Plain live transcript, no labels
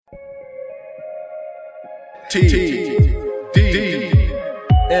TDMR.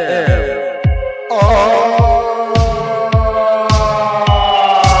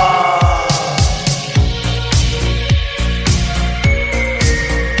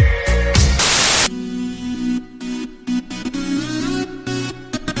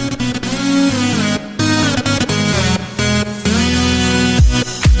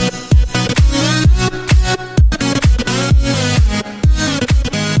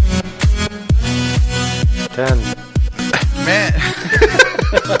 Man,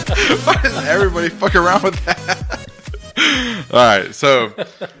 why does everybody fuck around with that? All right, so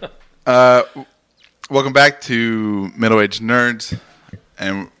welcome back to Middle-Aged Nerds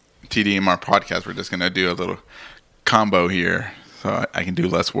and TDMR podcast. We're just going to do a little combo here so I can do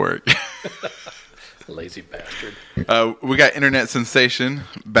less work. Lazy bastard. We got internet sensation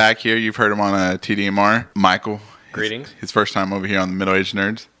back here. You've heard him on TDMR. Michael. Greetings. His first time over here on the Middle-Aged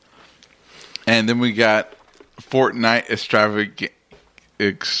Nerds. And then we got Fortnite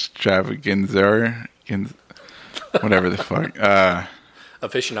extravaganza, whatever the fuck.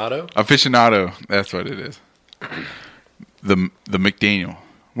 Aficionado, that's what it is. The McDaniel.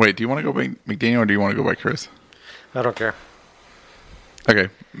 Wait, do you want to go by McDaniel or do you want to go by Chris? I don't care. Okay.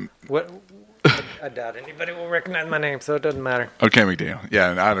 What? I doubt anybody will recognize my name, so it doesn't matter. Okay, McDaniel.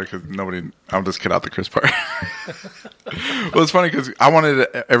 Yeah, I don't, because nobody. I'll just cut out the Chris part. Well, it's funny because I wanted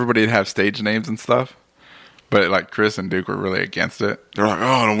everybody to have stage names and stuff. But like Chris and Duke were really against it. They're like,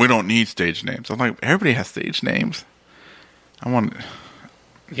 "Oh, no, we don't need stage names." I'm like, "Everybody has stage names." You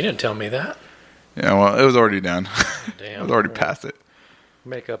didn't tell me that. Yeah, well, it was already done. Damn. I was already past it.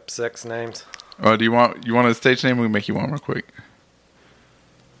 Make up 6 names. Oh, do you want a stage name? We can make you one real quick.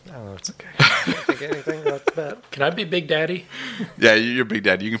 Oh, it's okay. I can't think of anything about that. Can I be Big Daddy? Yeah, you're Big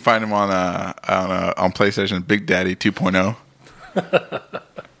Daddy. You can find him on PlayStation, Big Daddy 2.0.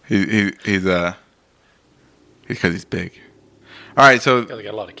 He's because he's big. All right, so Because I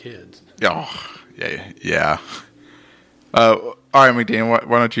got a lot of kids. yeah. All right, McDaniel,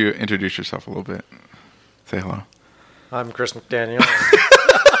 why don't you introduce yourself a little bit? Say hello. I'm Chris McDaniel.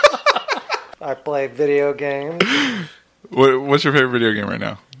 I play video games. What's your favorite video game right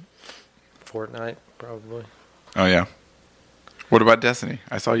now? Fortnite, probably. Oh yeah. What about Destiny?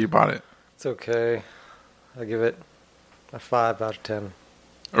 I saw you bought it. It's okay. I give it a 5 out of 10.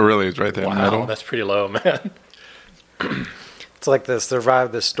 Oh really? It's right there in the middle. Wow, that's pretty low, man. It's like the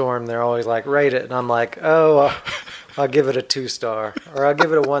Survive the Storm. They're always like, rate it. And I'm like, oh, I'll give it a 2-star. Or I'll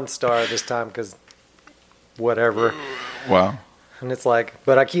give it a 1-star this time because whatever. Wow. And it's like,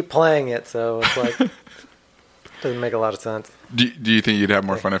 but I keep playing it, so it's like, doesn't make a lot of sense. Do you think you'd have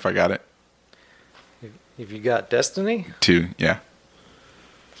more fun if I got it? If you got Destiny? 2, yeah.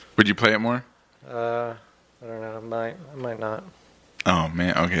 Would you play it more? I don't know. I might not. Oh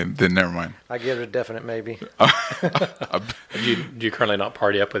man. Okay, then never mind. I give it a definite maybe. Do you currently not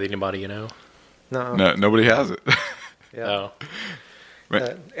party up with anybody you know? No. No, nobody has it. Yeah.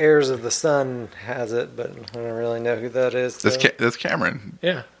 Oh. Heirs of the Sun has it, but I don't really know who that is. So. That's Cameron.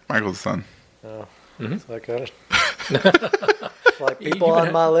 Yeah. Michael's son. Oh, Mm-hmm. so I got it. Like people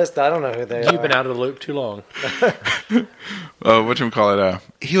on my list, I don't know who they are. You've been out of the loop too long. Whatchamacallit,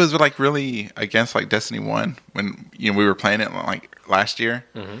 he was like really against like Destiny 1 when we were playing it like last year,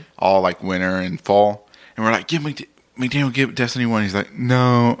 all like winter and fall, and we're like, give Destiny 1. He's like,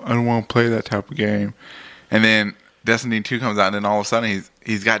 no, I don't want to play that type of game. And then Destiny 2 comes out, and then all of a sudden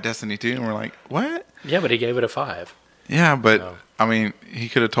he's got Destiny 2, and we're like, what? Yeah, but he gave it a 5. Yeah, but No. I mean, he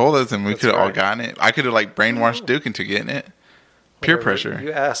could have told us, and we That's could have all right. gotten it. I could have like brainwashed Duke into getting it. Peer pressure.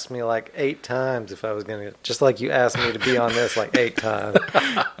 You asked me like 8 times if I was going to, just like you asked me to be on this like 8 times.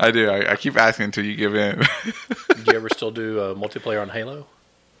 I do. I keep asking until you give in. Did you ever still do multiplayer on Halo?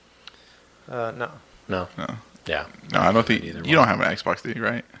 No. No. Yeah. No, I don't think Neither you don't have an Xbox, do you?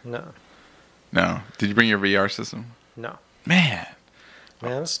 Right? No. No. Did you bring your VR system? No. Man,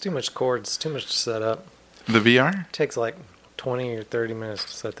 It's too much cords, too much to set up. the VR? It takes like 20 or 30 minutes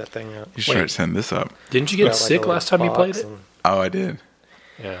to set that thing up. You should send this up. Didn't you get Got, like, sick a last time little you played box it? and- Oh, I did.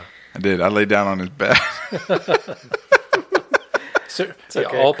 Yeah. I did. I laid down on his bed. So, It's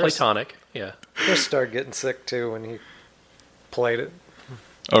okay, all Chris. platonic. Yeah. Chris started getting sick too when he played it.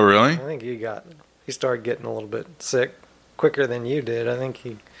 Oh, really? I think he started getting a little bit sick quicker than you did. I don't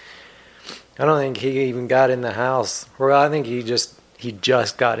think he even got in the house. Well, I think he just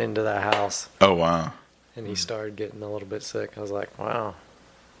got into the house Oh, wow. and he started getting a little bit sick. I was like, wow.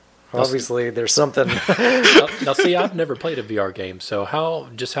 Obviously, there's something. Now, see, I've never played a VR game, so how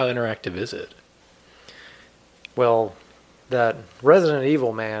interactive is it? Well, that Resident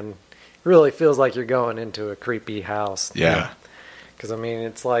Evil man really feels like you're going into a creepy house. Yeah. Because, I mean,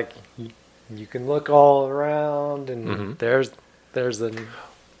 it's like You can look all around, and there's an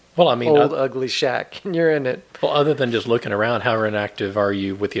Well, I mean, old ugly shack, and you're in it. well, other than just looking around, how interactive are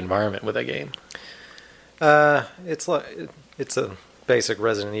you with the environment with that game? It's a basic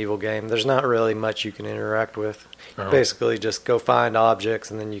Resident Evil game. There's not really much you can interact with. Oh. Basically, just go find objects,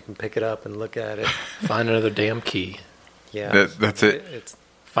 and then you can pick it up and look at it. Find another damn key. Yeah, That's it. It's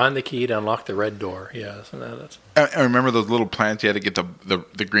Find the key to unlock the red door. Yeah, so that's I remember those little plants. You had to get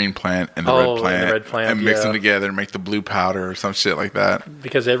the green plant and the Oh, red plant, and the red plant, and mix yeah. them together and make the blue powder or some shit like that.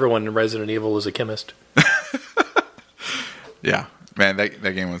 because everyone in Resident Evil is a chemist. Yeah, man, that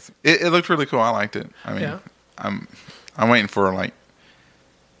game was. It looked really cool. I liked it. I mean, Yeah. I'm waiting for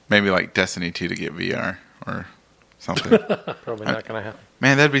maybe Destiny 2 to get VR or something. probably not going to happen.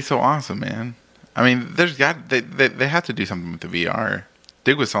 Man, that'd be so awesome, man. I mean, they have to do something with the VR.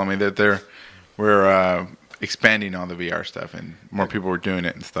 Dig was telling me that we're expanding on the VR stuff, and more people were doing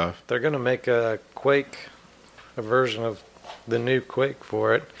it and stuff. They're going to make a version of the new Quake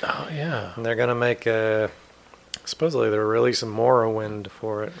for it. Oh yeah. And they're going to make supposedly they're releasing Morrowind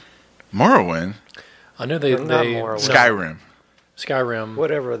for it. Morrowind, I know they Not Morrowind. Skyrim. Skyrim.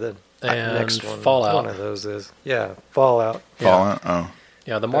 Whatever the And next one. Fallout. One of those is. Yeah, Fallout. Fallout. Oh,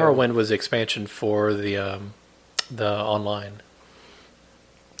 Yeah, the Morrowind was expansion for the online.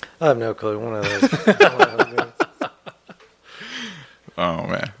 I have no clue. One of those. One of those games. oh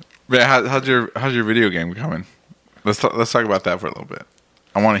man. How's your video game coming? Let's talk about that for a little bit.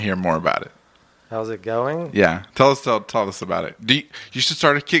 I want to hear more about it. How's it going? Yeah, tell us about it. You should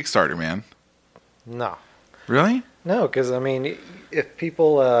start a Kickstarter, man. No. Really? No, because, I mean, if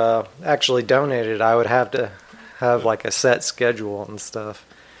people actually donated, I would have to have, like, a set schedule and stuff.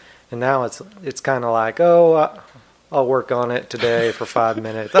 And now it's kind of like, I'll work on it today for 5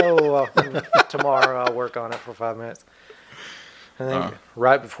 minutes. Tomorrow I'll work on it for 5 minutes. I think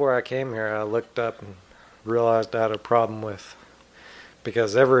right before I came here, I looked up and realized I had a problem with,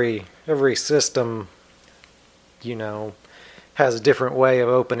 because every system, has a different way of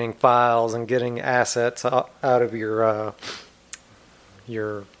opening files and getting assets out of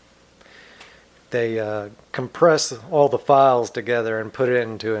they compress all the files together and put it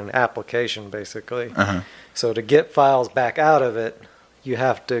into an application, basically. Uh-huh. So to get files back out of it, you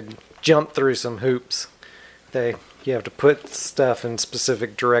have to jump through some hoops. You have to put stuff in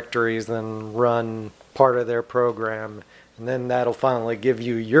specific directories, then run part of their program, and then that'll finally give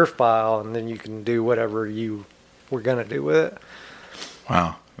you your file, and then you can do whatever you were going to do with it.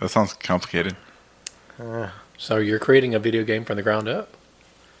 Wow, that sounds complicated. So you're creating a video game from the ground up?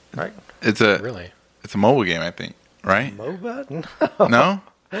 Right? It's a Really? It's a mobile game, I think. Right? MOBA? No?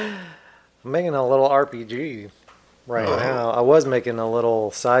 I'm making a little RPG right now. I was making a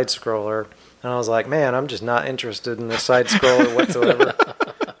little side scroller, and I was like, man, I'm just not interested in this side scroller whatsoever.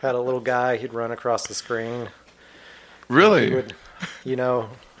 Had a little guy, he'd run across the screen. Really? He would,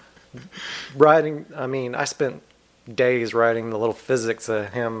 writing, I spent days writing the little physics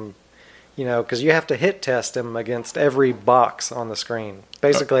of him, because you have to hit test him against every box on the screen.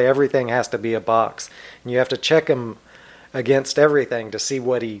 Basically, everything has to be a box. And you have to check him against everything to see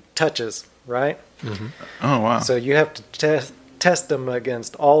what he touches, right? Mm-hmm. Oh, wow. So you have to test him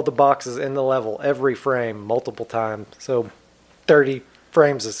against all the boxes in the level, every frame, multiple times. So 30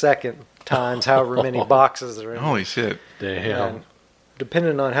 frames a second times however many boxes are in. Holy shit. Damn. And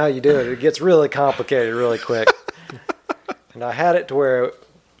depending on how you do it, it gets really complicated really quick. And I had it to where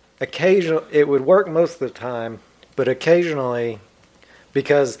occasionally it would work most of the time, but occasionally,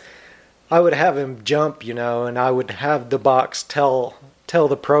 because I would have him jump, and I would have the box tell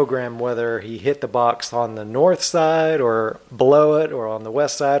the program whether he hit the box on the north side or below it or on the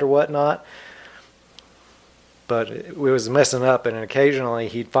west side or whatnot. But it was messing up, and occasionally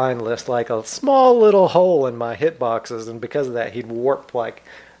he'd find this like a small little hole in my hitboxes, and because of that, he'd warp like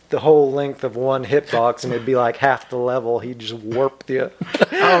the whole length of one hitbox, and it'd be like half the level. He'd just warp the.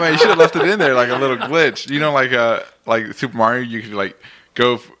 Oh man, you should have left it in there like a little glitch. Like Super Mario, you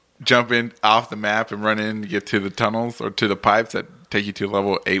could jump in off the map and run in to get to the tunnels or to the pipes that take you to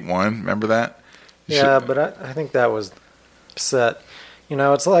level 8-1. Remember that? But I think that was set.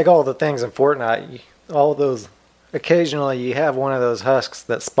 It's like all the things in Fortnite. All those. Occasionally, you have one of those husks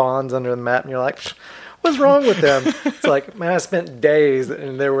that spawns under the map, and you're like, what's wrong with them? It's like, man, I spent days,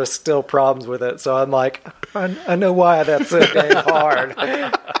 and there was still problems with it. So I'm like, I know why that's so damn hard.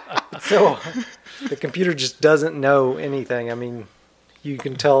 So the computer just doesn't know anything. You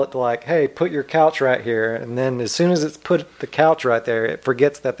can tell it to like, hey, put your couch right here. And then as soon as it's put the couch right there, it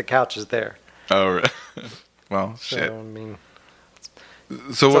forgets that the couch is there. Oh, really? Well, shit.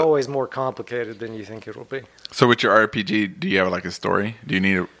 So, it's always more complicated than you think it will be. So with your RPG, do you have like a story? Do you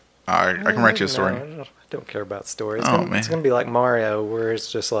need I can write you a story. No, I don't care about story. Man. It's gonna be like Mario, where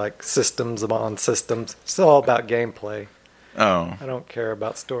it's just like systems upon systems. It's all about gameplay. Oh, I don't care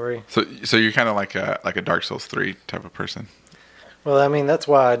about story. so you're kind of like a Dark Souls 3 type of person. Well, I mean, that's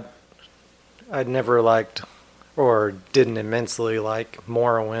why I'd never liked or didn't immensely like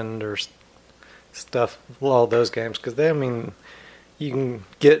Morrowind or stuff, all those games, because you can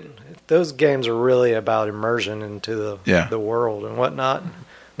get, those games are really about immersion into the world and whatnot. And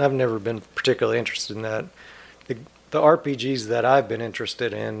I've never been particularly interested in that. The RPGs that I've been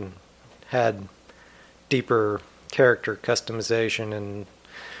interested in had deeper character customization and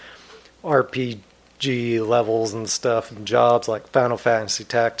RPG levels and stuff and jobs like Final Fantasy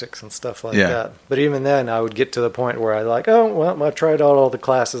Tactics and stuff like that. But even then, I would get to the point where I like, oh, well, I've tried out all the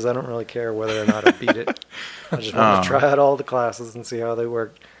classes. I don't really care whether or not I beat it. I just want to try out all the classes and see how they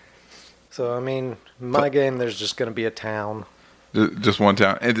work. So, I mean, in my game, there's just going to be a town. Just one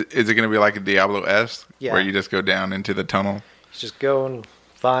town. Is it going to be like a Diablo-esque? Yeah. Where you just go down into the tunnel? You just go and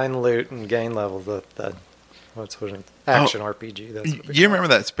find loot and gain levels. What's an action RPG? That's what you remember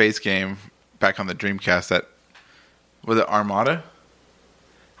that space game back on the Dreamcast that was it Armada,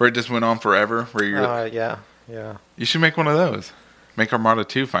 where it just went on forever? Where you're yeah. You should make one of those. Make Armada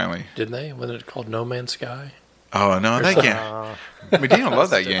 2 finally. Didn't they? Wasn't it called No Man's Sky? Oh no, that game. McDaniel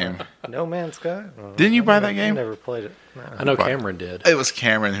loved that game. No Man's Sky. Didn't you buy that game? I never played it. No. I know Cameron did. It was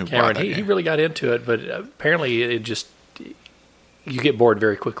Cameron who bought that game. He really got into it, but apparently it just you get bored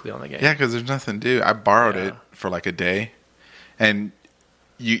very quickly on the game. Yeah, because there's nothing to do. I borrowed it for like a day, and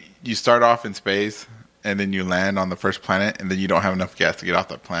you start off in space, and then you land on the first planet, and then you don't have enough gas to get off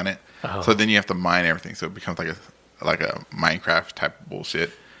that planet. Oh. So then you have to mine everything. So it becomes like a Minecraft type of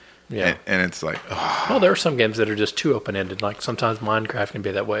bullshit. Yeah, and it's like, well, there are some games that are just too open ended. Like sometimes Minecraft can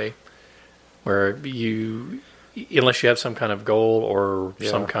be that way, where unless you have some kind of goal or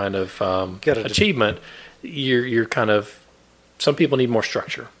some kind of achievement, you're kind of. Some people need more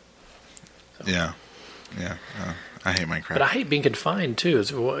structure. So. Yeah. I hate Minecraft. But I hate being confined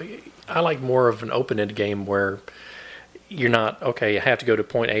too. I like more of an open ended game where you're not okay. I have to go to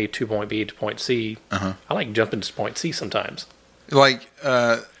point A to point B to point C. I like jumping to point C sometimes. Like,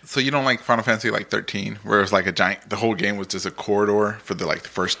 so you don't like Final Fantasy like 13, where it was like the whole game was just a corridor for the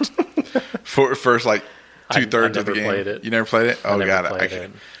first, first like 2/3 of the game. Played it. You never played it? Oh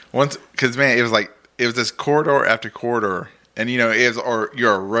god, once because man, it was this corridor after corridor, and you're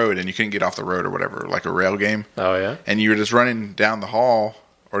a road, and you couldn't get off the road or whatever, like a rail game. Oh yeah, and you were just running down the hall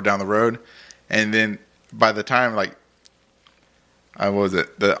or down the road, and then by the time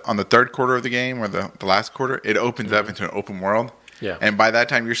on the third quarter of the game or the last quarter, it opens up into an open world. Yeah. And by that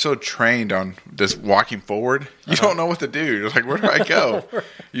time, you're so trained on just walking forward, you don't know what to do. You're like, where do I go?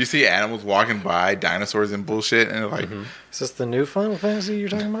 You see animals walking by, dinosaurs and bullshit, and it's like, is this the new Final Fantasy you're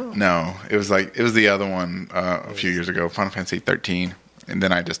talking about? No, it was the other one a few years ago, Final Fantasy 13, and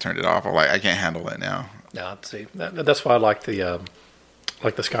then I just turned it off. I'm like, I can't handle it now. Yeah, see, that's why I like the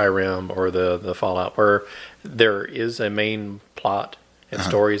Skyrim or the Fallout, where there is a main plot and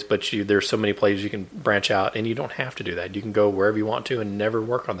stories, but there's so many places you can branch out, and you don't have to do that. You can go wherever you want to and never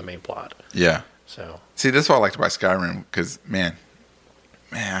work on the main plot. Yeah. So see, that's what I liked about Skyrim, because man,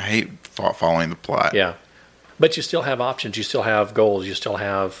 I hate following the plot. Yeah, but you still have options. You still have goals. You still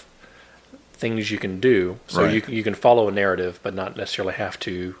have things you can do. So you can follow a narrative, but not necessarily have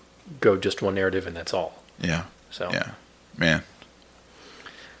to go just one narrative and that's all. Yeah. So yeah, man.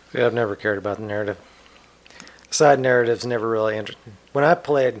 Yeah, I've never cared about the narrative. Side narratives never really interested. When I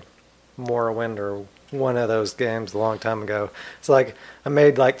played Morrowind or one of those games a long time ago, it's like I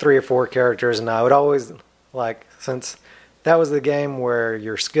made like 3 or 4 characters, and I would always since that was the game where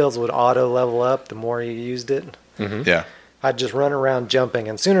your skills would auto level up the more you used it. Mm-hmm. Yeah. I'd just run around jumping,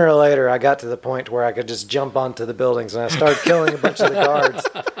 and sooner or later I got to the point where I could just jump onto the buildings, and I started killing a bunch of the guards.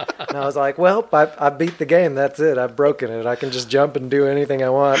 And I was like, well, I beat the game. That's it. I've broken it. I can just jump and do anything I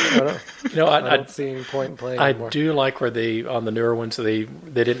want. I don't see any point in playing anymore. I do like where on the newer ones, they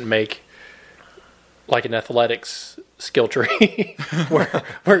didn't make like an athletics skill tree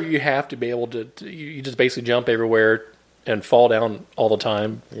where you have to be able to you just basically jump everywhere and fall down all the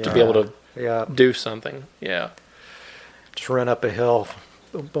time to be able to do something. Yeah. Just run up a hill.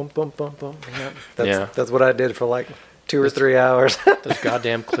 Boom, boom, boom, boom, boom. Yeah. That's what I did for like 2 or 3 hours. Those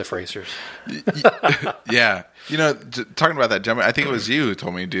goddamn cliff racers. Yeah. Talking about that jumping, I think it was you who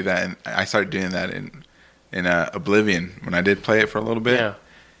told me to do that, and I started doing that in Oblivion when I did play it for a little bit. Yeah.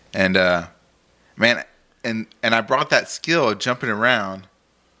 And man, and I brought that skill of jumping around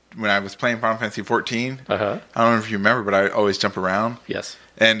when I was playing Final Fantasy 14. I don't know if you remember, but I always jump around. Yes.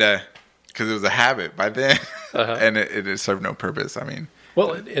 And because it was a habit by then, and it served no purpose. I mean,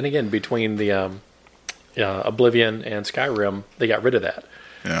 Well, and again, between the Oblivion and Skyrim, they got rid of that.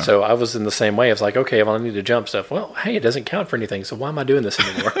 Yeah. So I was in the same way. I was like, okay, well, I need to jump stuff. Well, hey, it doesn't count for anything, so why am I doing this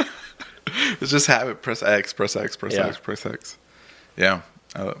anymore? It's just have it. Press X, press X, press Yeah. X, press X. Yeah.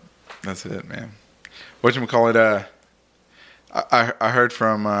 That's it, man. Whatchamacallit, I heard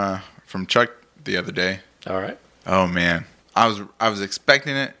from Chuck the other day. All right. Oh, man. I was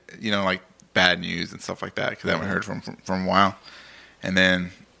expecting it, like bad news and stuff like that, because I haven't heard from a while. And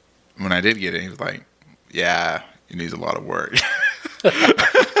then when I did get it, he was like, yeah, it needs a lot of work.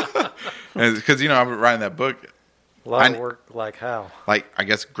 Because, I've been writing that book. A lot of work, like how? Like, I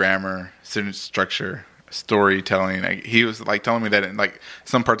guess grammar, sentence structure, storytelling. He was like telling me that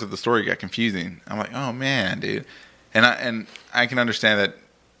some parts of the story got confusing. I'm like, oh man, dude. And I can understand that.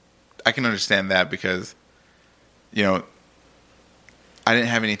 I can understand that because, I didn't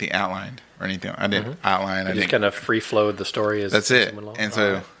have anything outlined or anything. I didn't outline. I just kind of free flowed the story as that's it. Went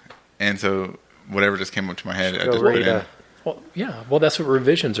along. And so whatever just came up to my head, I Go just put it in. Well, yeah. Well, that's what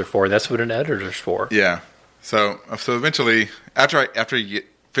revisions are for. That's what an editor's for. Yeah. So eventually, after he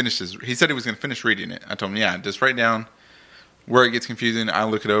finishes, he said he was going to finish reading it. I told him, yeah, just write down where it gets confusing. I'll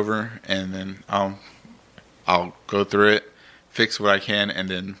look it over, and then I'll go through it, fix what I can, and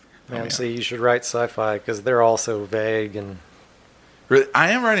then. See, you should write sci-fi because they're all so vague and. Really,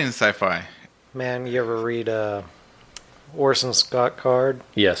 I am writing sci-fi. Man, you ever read Orson Scott Card?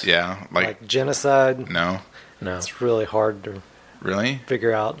 Yes. Yeah, like Genocide. No. It's really hard to really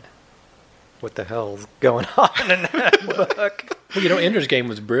figure out what the hell's going on in that book. Well, Ender's Game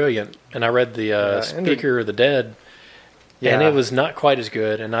was brilliant, and I read the Speaker of the Dead, and it was not quite as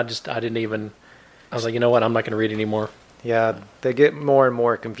good. And I didn't even. I was like, you know what? I'm not going to read anymore. Yeah, they get more and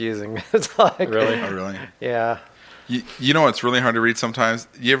more confusing. It's like really, oh really? Yeah. You know what's really hard to read sometimes?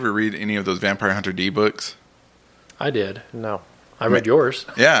 You ever read any of those Vampire Hunter D books? I did. No. I read yours.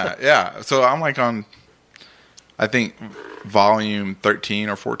 Yeah. So I'm like on, I think, volume 13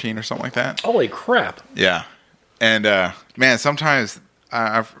 or 14 or something like that. Holy crap. Yeah. And, man, sometimes,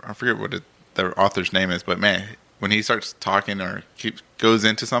 I forget what the author's name is, but, man, when he starts talking or goes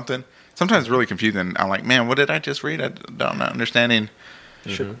into something, sometimes it's really confusing. I'm like, man, what did I just read? I'm not understanding.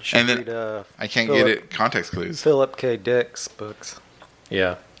 Should and then read, I can't get it context clues. Philip K. Dick's books.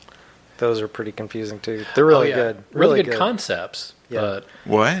 Yeah. Those are pretty confusing, too. They're really good. Really good concepts. Yeah. But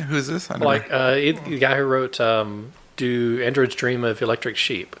what? Who is this? The guy who wrote Do Androids Dream of Electric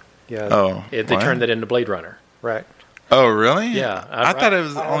Sheep? Yeah. Oh. They turned that into Blade Runner. Right. Oh, really? Yeah. I thought it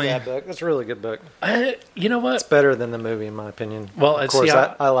was only... that book. That's a really good book. You know what? It's better than the movie, in my opinion. Well, of course,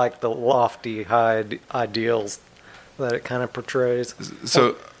 I like the lofty, high ideals that it kind of portrays.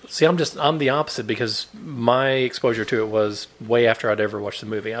 So... See, I'm the opposite because my exposure to it was way after I'd ever watched the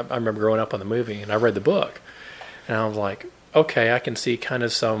movie. I remember growing up on the movie, and I read the book, and I was like, okay, I can see kind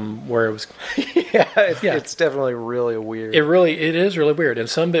of some where it was. It's definitely really weird. It is really weird, and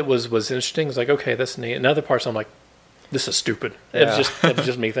some of it was interesting. It's like, okay, that's neat. And other parts, I'm like, this is stupid. Yeah. It was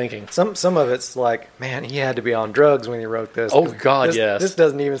just me thinking. Some of it's like, man, he had to be on drugs when he wrote this. Oh God, yes. This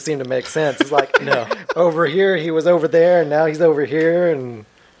doesn't even seem to make sense. It's like, no, over here he was over there, and now he's over here, and.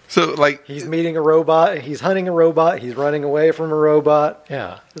 So, like... He's meeting a robot, he's hunting a robot, he's running away from a robot.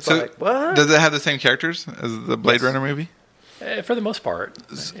 Yeah. It's like, what? Does it have the same characters as the Blade Runner movie? For the most part.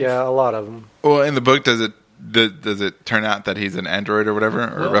 Yeah, a lot of them. Well, in the book, does it turn out that he's an android or whatever,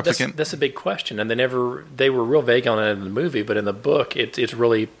 or a replicant? That's a big question, and they were real vague on it in the movie, but in the book, it's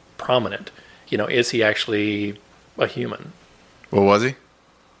really prominent. Is he actually a human? Well, was he?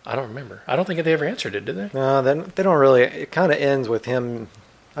 I don't remember. I don't think they ever answered it, did they? No, they don't really. It kind of ends with him,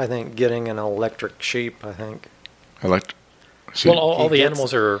 I think, getting an electric sheep, I think. Well, all the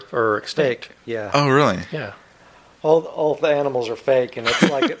animals are extinct. Fake, yeah. Oh, really? Yeah. All the animals are fake, and it's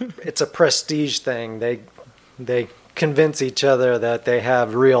like it's a prestige thing. They convince each other that they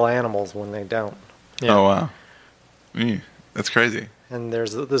have real animals when they don't. Yeah. Oh, wow. That's crazy. And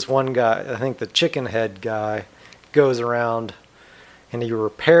there's this one guy, I think the chicken head guy, goes around and he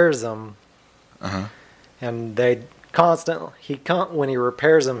repairs them. Uh-huh. And they when he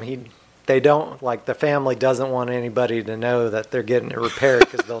repairs them, they don't, like, the family doesn't want anybody to know that they're getting it repaired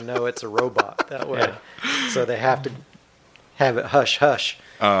because they'll know it's a robot that way. Yeah. So they have to have it hush hush.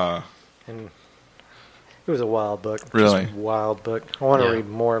 And it was a wild book. Really? Just a wild book. I want to read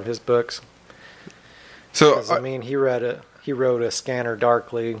more of his books. So, he wrote A Scanner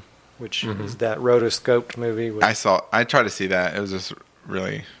Darkly, which is that rotoscoped movie. I tried to see that. It was just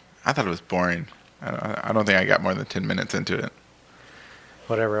really, I thought it was boring. I don't think I got more than 10 minutes into it.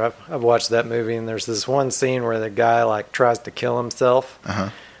 Whatever. I've watched that movie, and there's this one scene where the guy, like, tries to kill himself.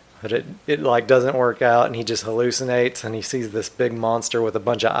 Uh-huh. But it like doesn't work out, and he just hallucinates, and he sees this big monster with a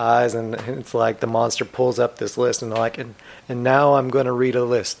bunch of eyes, and it's like the monster pulls up this list, and like, and now I'm going to read a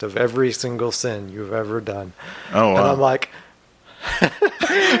list of every single sin you've ever done. Oh, wow.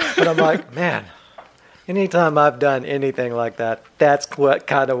 And I'm like, man, anytime I've done anything like that, that's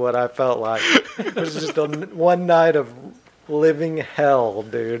what I felt like. It was just one night of living hell,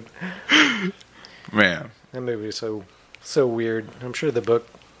 dude. Man, that movie is so weird. I'm sure the book.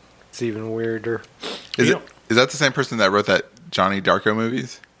 It's even weirder. Is that the same person that wrote that Johnny Darko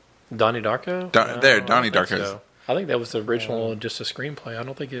movies? Donnie Darko? Donnie Darko. So. I think that was the original, just a screenplay. I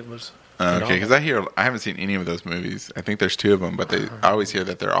don't think it was. Okay, because I haven't seen any of those movies. I think there's 2 of them, but I always hear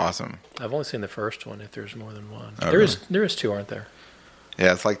that they're awesome. I've only seen the first one. If there's more than one, okay. There is 2, aren't there?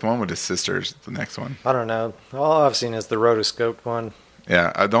 Yeah, it's like the one with his sisters. The next one. I don't know. All I've seen is the rotoscoped one.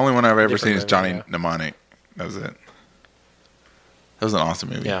 Yeah, the only one I've ever seen is Johnny Mnemonic. That was it. That was an awesome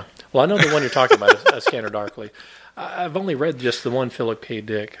movie. Yeah. Well, I know the one you're talking about, A Scanner Darkly. I've only read just the one Philip K.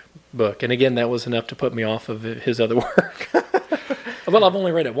 Dick book, and again, that was enough to put me off of his other work. Well, I've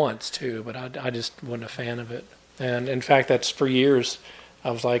only read it once, too, but I just wasn't a fan of it. And, in fact, that's for years,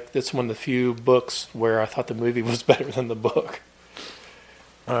 I was like, that's one of the few books where I thought the movie was better than the book.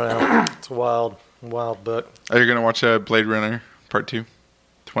 I don't know. It's a wild book. Are you going to watch Blade Runner Part 2?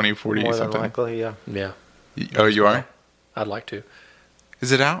 2040 More something? than likely, yeah. Yeah. Oh, you are? I'd like to.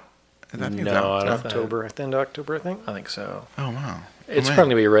 Is it out? No, I don't October. End of October, I think. I think so. Oh, wow. It's probably going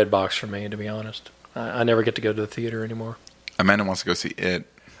to be a red box for me, to be honest. I never get to go to the theater anymore. Amanda wants to go see it.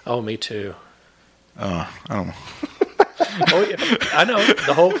 Oh, me too. I don't know. Oh, yeah. I know.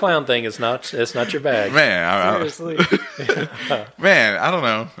 The whole clown thing is not your bag. Man, Seriously. Man, I don't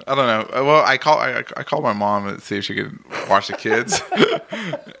know. Well, I called my mom to see if she could watch the kids.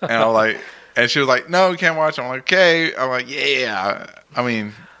 And I'm like, and she was like, no, we can't watch. I'm like, okay. I'm like, yeah. I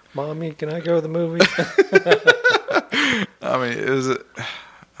mean, Mommy, can I go to the movie? I mean, it was. I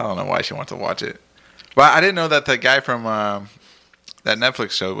don't know why she wants to watch it, but I didn't know that the guy from that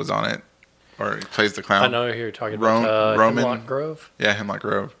Netflix show was on it, or he plays the clown. I know who you're talking about. Hemlock Grove. Yeah, Hemlock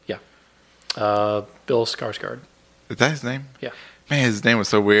Grove. Yeah. Bill Skarsgård. Is that his name? Yeah. Man, his name was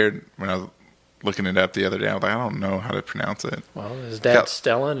so weird when I was looking it up the other day. I was like, I don't know how to pronounce it. Well, his dad's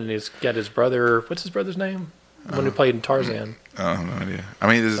Stellan, and he's got his brother. What's his brother's name? The one who played in Tarzan. I have no idea. I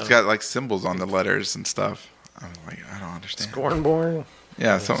mean, it's got like symbols on the letters and stuff. I'm like, I don't understand. Scornborn?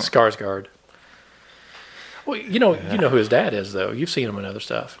 Yeah, Skarsgård. Well, you know who his dad is, though. You've seen him in other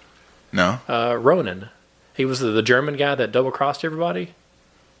stuff. No? Ronan. He was the German guy that double-crossed everybody.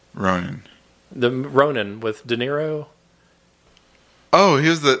 Ronan. The Ronan with De Niro. Oh, he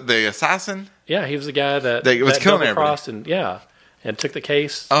was the assassin? Yeah, he was the guy that was killing double-crossed everybody. and took the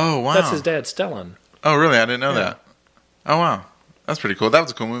case. Oh, wow. That's his dad, Stellan. Oh, really? I didn't know that. Oh, wow. That's pretty cool. That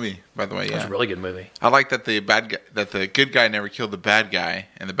was a cool movie, by the way. Yeah, it was a really good movie. I like that the good guy never killed the bad guy,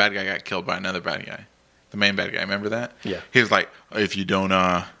 and the bad guy got killed by another bad guy, the main bad guy. Remember that? Yeah. He was like, if you don't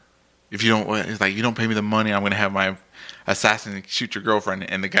pay me the money, I'm gonna have my assassin shoot your girlfriend.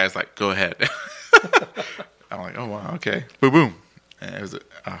 And the guy's like, go ahead. I'm like, oh wow, okay, boom, boom. And it was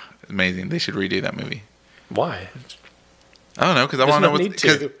amazing. They should redo that movie. Why? I don't know, because I want to know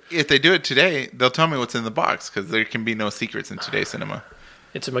because if they do it today, they'll tell me what's in the box, because there can be no secrets in today's cinema.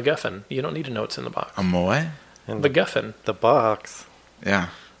 It's a MacGuffin. You don't need to know what's in the box. A what? And MacGuffin. The box. Yeah.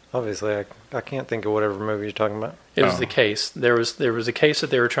 Obviously, I can't think of whatever movie you're talking about. It was the case. There was a case that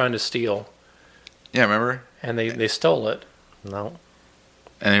they were trying to steal. Yeah, remember? And they stole it. No.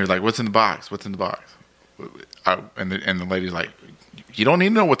 And he was like, what's in the box? What's in the box? And the lady's like, you don't need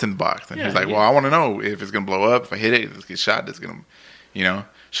to know what's in the box. And he's like, well, I want to know if it's going to blow up. If I hit it, if it gets shot, it's going to,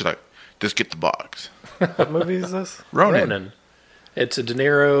 She's like, just get the box. What movie is this? Ronan. It's a De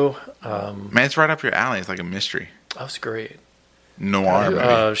Niro. Man, it's right up your alley. It's like a mystery. That was great.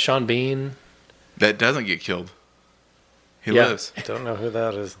 Noir. Sean Bean. That doesn't get killed. He lives. I don't know who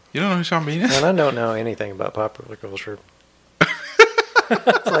that is. You don't know who Sean Bean is? And I don't know anything about popular culture.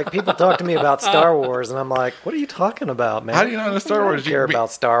 It's like people talk to me about Star Wars, and I'm like, what are you talking about, man? How do you know Star Wars? I don't care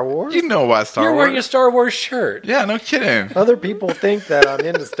about Star Wars. You know about Star Wars. You're wearing a Star Wars shirt. Yeah, no kidding. Other people think that I'm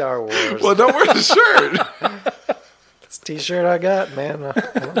into Star Wars. Well, don't wear the shirt. It's a t-shirt I got, man.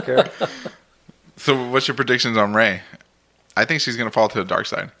 I don't care. So what's your predictions on Rey? I think she's going to fall to the dark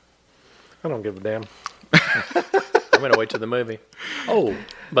side. I don't give a damn. I'm going to wait till the movie. Oh,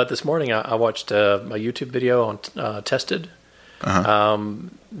 but this morning I watched a YouTube video on Tested. Uh-huh.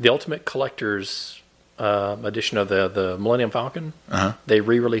 The Ultimate Collector's edition of the Millennium Falcon. Uh-huh. They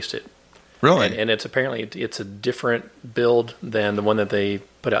re-released it. Really? And it's apparently it's a different build than the one that they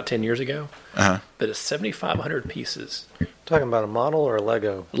put out 10 years ago. Uh-huh. But it's 7,500 pieces. Talking about a model or a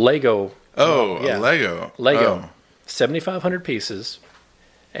Lego? Lego. Oh, yeah. A Lego. Lego. 7,500 pieces.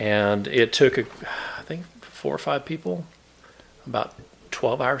 And it took, I think, 4 or 5 people about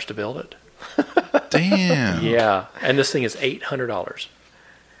 12 hours to build it. Damn. Yeah. And this thing is $800.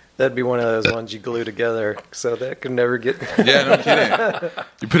 That'd be one of those ones you glue together so that could never get... Yeah, no kidding.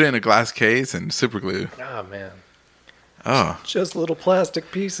 You put it in a glass case and super glue. Oh, man. Oh. Just little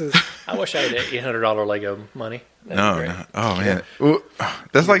plastic pieces. I wish I had $800 Lego money. No. Oh, man. Ooh,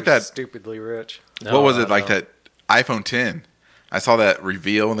 that's like that. Stupidly rich. No, what was it? Like that iPhone 10. I saw that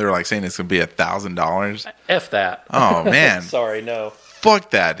reveal and they were like saying it's going to be $1,000. F that. Oh, man. Sorry, no. Fuck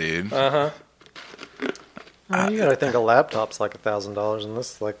that, dude. Uh-huh. Well, you got to think a laptop's like $1,000 and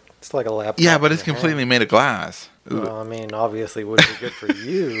this is like... It's like a laptop. Yeah, but it's completely made of glass. Well, I mean, obviously, it wouldn't be good for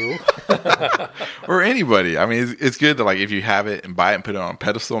you. Or anybody. I mean, it's good to, like, if you have it and buy it and put it on a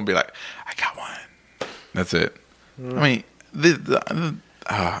pedestal and be like, I got one. That's it. I mean,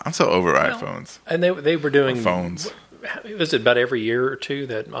 I'm so over iPhones. And they were doing... Phones. Was it about every year or two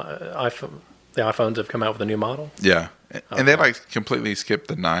that the iPhones have come out with a new model? Yeah. And they, like, completely skipped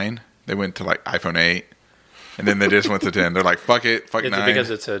the 9. They went to, like, iPhone 8. And then they just went to 10. They're like, fuck it, fuck 9. Is it because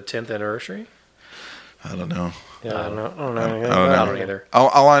it's a 10th anniversary? I don't know. Yeah, I don't know. I don't either.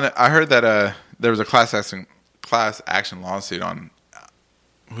 I heard that there was a class action lawsuit on,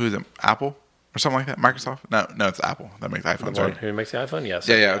 who is it, Apple? Or something like that? Microsoft? No, it's Apple. That makes iPhones, right? Who makes the iPhone? Yes.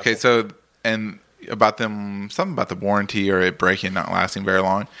 Yeah, okay. So, and about something about the warranty or it breaking, not lasting very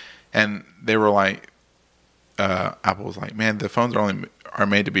long. And they were like, Apple was like, man, the phones are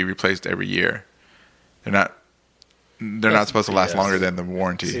made to be replaced every year. They're not supposed to last longer than the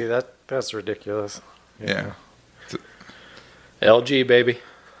warranty. See, that's ridiculous. Yeah. LG, baby.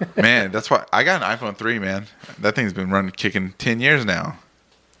 Man, that's why I got an iPhone 3, man. That thing's been kicking 10 years now.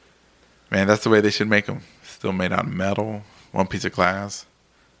 Man, that's the way they should make them. Still made out of metal, one piece of glass.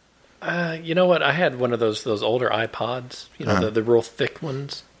 You know what? I had one of those older iPods, the real thick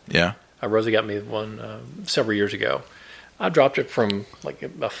ones. Yeah. Rosie got me one several years ago. I dropped it from like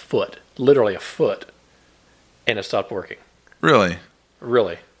a foot, literally a foot. And it stopped working. Really?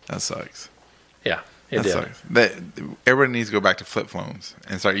 Really. That sucks. Yeah, it did. Sucks. Everybody needs to go back to flip phones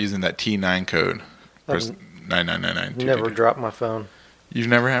and start using that T9 code. Press 9999. Never dropped my phone. You've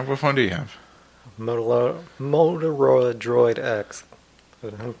never had? What phone do you have? Motorola Droid X.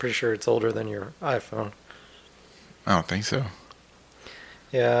 But I'm pretty sure it's older than your iPhone. I don't think so.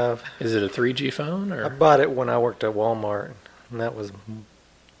 Yeah. Is it a 3G phone? Or? I bought it when I worked at Walmart, and that was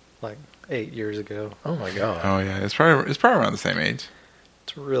like 8 years ago. Oh my god! Oh yeah, it's probably around the same age.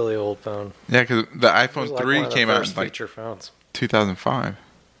 It's a really old phone. Yeah, because the iPhone 3 came out in like feature phones. 2005,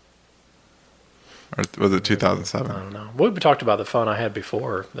 or was it 2007? I don't know. We talked about the phone I had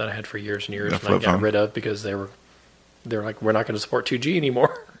before that I had for years and years, and I got rid of because they're like, we're not going to support 2G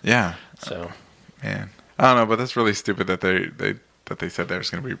anymore. Yeah. So, man, I don't know, but that's really stupid that they said there's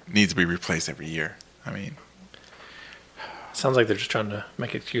going to be needs to be replaced every year. I mean. Sounds like they're just trying to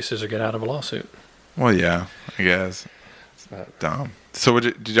make excuses or get out of a lawsuit. Well, yeah, I guess. It's dumb. So,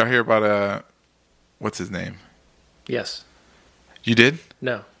 did y'all hear about what's his name? Yes. You did?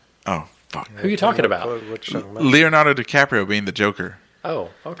 No. Oh, fuck. Who are you talking about? Leonardo DiCaprio being the Joker. Oh,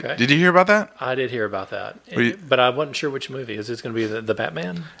 okay. Did you hear about that? I did hear about that, but I wasn't sure which movie. Is this going to be the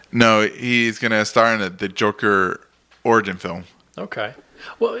Batman? No, he's going to star in the Joker origin film. Okay.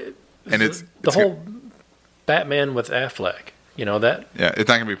 Well, and it's whole Batman with Affleck. You know that? Yeah, it's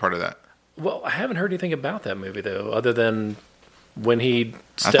not going to be part of that. Well, I haven't heard anything about that movie though, other than when he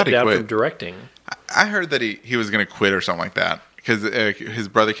stepped down from directing. I heard that he was going to quit or something like that because his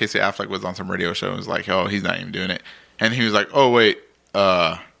brother Casey Affleck was on some radio show and was like, "Oh, he's not even doing it," and he was like, "Oh wait,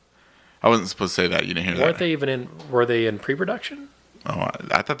 I wasn't supposed to say that. You didn't hear that." Were they in pre-production? Oh,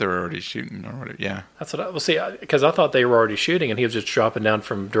 I thought they were already shooting or whatever. Yeah, that's what I will see. Because I thought they were already shooting, and he was just dropping down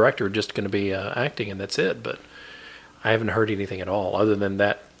from director, just going to be acting, and that's it. But I haven't heard anything at all other than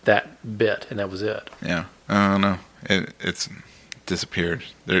that bit, and that was it. Yeah, I don't know. It's disappeared.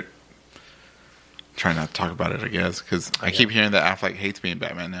 They're trying not to talk about it, I guess, because I keep hearing that Affleck hates being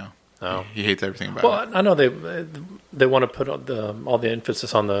Batman now. Oh, he hates everything about it. Well, I know they want to put all the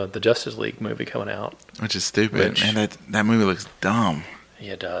emphasis on the Justice League movie coming out, which is stupid. Man, that movie looks dumb.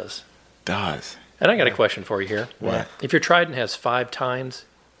 Yeah, it does. Does. And I got a question for you here. What? If your trident has 5 tines,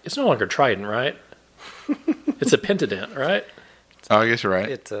 it's no longer trident, right? It's a pentadent, right? Oh, I guess you're right.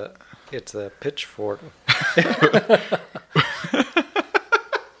 It's a pitchfork.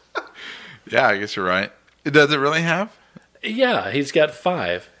 Yeah, I guess you're right. Does it really have? Yeah, he's got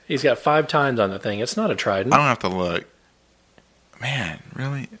 5. He's got 5 times on the thing. It's not a trident. I don't have to look. Man,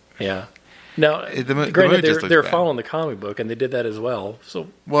 really? Yeah. Now, granted, they're following the comic book, and they did that as well. So,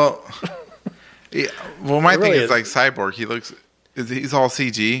 well, yeah, my thing is like Cyborg. He's all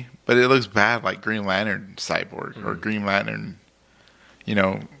CG, but it looks bad, like Green Lantern Cyborg or Green Lantern.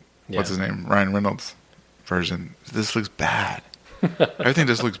 What's his name? Ryan Reynolds version. This looks bad. Everything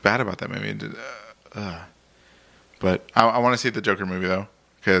just looks bad about that movie. But I want to see the Joker movie though,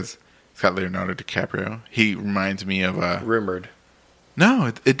 because it's got Leonardo DiCaprio. He reminds me of rumored.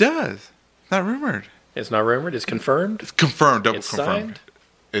 No, it does. It's not rumored. It's not rumored. It's confirmed. It's confirmed. Double it's confirmed. Signed.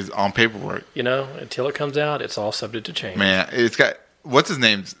 Is on paperwork. Until it comes out, it's all subject to change. Man, it's got what's his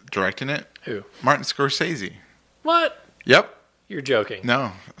name's directing it? Who? Martin Scorsese. What? Yep. You're joking.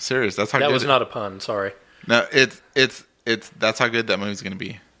 No, serious. That's how that good was not a pun. Sorry. No, it's that's how good that movie's gonna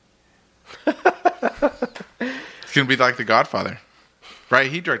be. It's gonna be like The Godfather, right?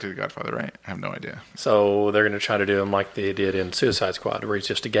 He directed The Godfather, right? I have no idea. So they're gonna try to do him like they did in Suicide Squad, where he's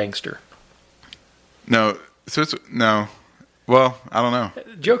just a gangster. No, no. Well, I don't know.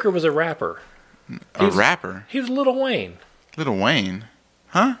 Joker was a rapper. Rapper? He was Lil Wayne. Lil Wayne?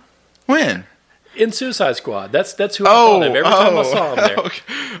 Huh? When? In Suicide Squad. That's who I thought of every time I saw him there. Okay.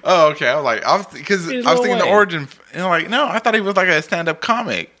 Oh, okay. I was thinking the origin. No, I thought he was like a stand-up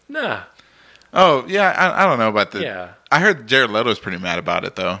comic. Nah. Oh, yeah. I don't know about the. Yeah. I heard Jared Leto's pretty mad about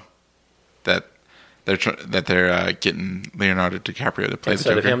it though. That they're getting Leonardo DiCaprio to play the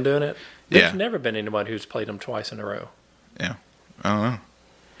Joker. Instead of him doing it. There's never been anyone who's played him twice in a row. Yeah, I don't know.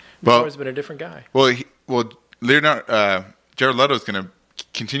 He's always been a different guy. Well, Jared Leto's going to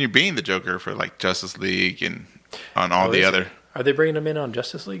continue being the Joker for like Justice League and on all the other. Are they bringing him in on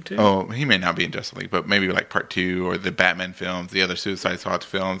Justice League too? Oh, he may not be in Justice League, but maybe like Part 2 or the Batman films, the other Suicide Squad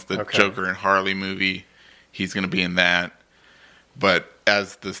films, the Joker and Harley movie. He's going to be in that. But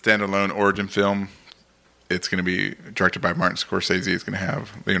as the standalone origin film, it's going to be directed by Martin Scorsese. It's going to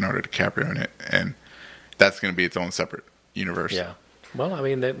have Leonardo DiCaprio in it, and that's going to be its own separate universe. Yeah. Well, I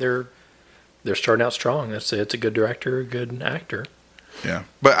mean, they're starting out strong. It's a good director, a good actor. Yeah,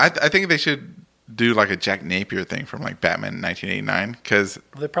 but I think they should do like a Jack Napier thing from like Batman 1989 because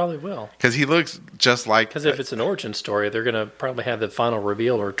they probably will. Because he looks just like. Because if it's an origin story, they're going to probably have the final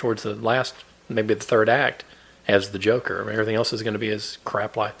reveal or towards the last, maybe the third act, as the Joker. I mean, everything else is going to be his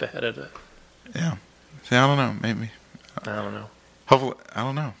crap life ahead of it. Yeah. See, I don't know. Maybe. I don't know. Hopefully, I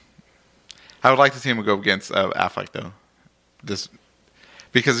don't know. I would like to see him go against Affleck though.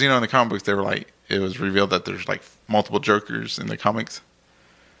 Because in the comic books they were like it was revealed that there's like multiple Jokers in the comics.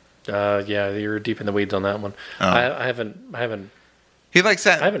 Yeah, you're deep in the weeds on that one. I haven't. He like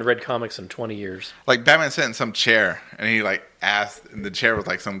sat. I haven't read comics in 20 years. Like Batman sat in some chair and he like asked, and the chair was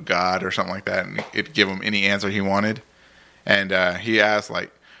like some god or something like that, and it'd give him any answer he wanted. And he asked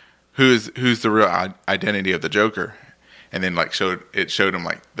like, "Who's the real identity of the Joker?" And then like showed him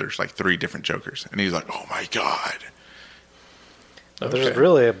like there's like 3 different Jokers, and he's like, "Oh my god." Okay. There's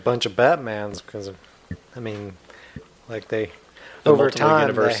really a bunch of Batmans because, like the over time,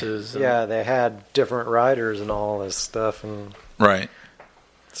 universes they had different writers and all this stuff, and right.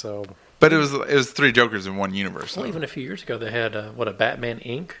 So, but it was 3 Jokers in one universe. Well, even a few years ago, they had a Batman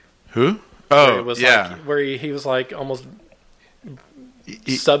Inc. Who? Oh, it was like, where he was like almost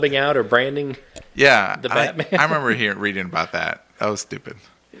subbing out or branding. Yeah, the Batman. I remember reading about that. That was stupid.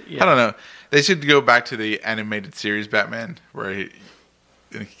 Yeah. I don't know. They should go back to the animated series Batman, where he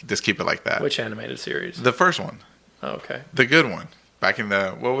just keep it like that. Which animated series? The first one. Oh, okay. The good one. Back in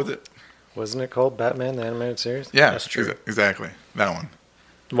the what was it? Wasn't it called Batman the Animated Series? Yeah, that's true. Exactly that one.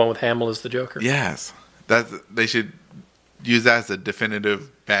 The one with Hamill as the Joker. Yes, they should use that as a definitive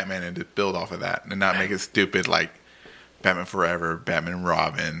Batman and just build off of that, and not make it stupid like Batman Forever, Batman and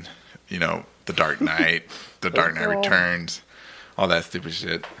Robin, The Dark Knight, The Dark Knight Returns, all that stupid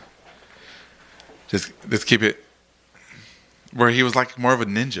shit. Just keep it where he was like more of a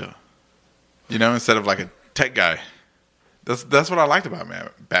ninja, instead of like a tech guy. That's what I liked about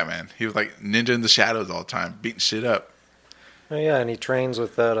Batman. He was like ninja in the shadows all the time, beating shit up. Oh yeah, and he trains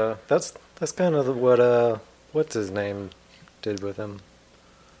with that. That's kind of what what's his name did with him.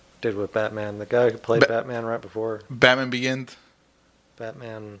 Did with Batman, the guy who played Batman right before Batman Begins.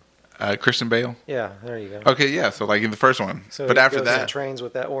 Batman. Christian Bale. Yeah, there you go. Okay, yeah. So like in the first one, so but he after goes that, and trains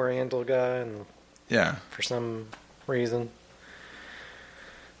with that Oriental guy, and for some reason.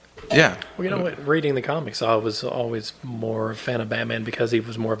 Yeah. Well, what? Reading the comics, I was always more a fan of Batman because he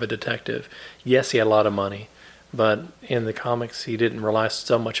was more of a detective. Yes, he had a lot of money, but in the comics, he didn't rely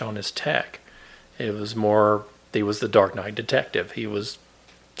so much on his tech. It was more, he was the Dark Knight detective. He was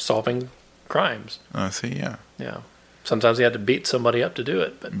solving crimes. See, yeah. Yeah. sometimes he had to beat somebody up to do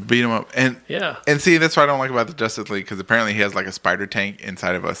it. But beat him up, and see, that's what I don't like about the Justice League, because apparently he has like a spider tank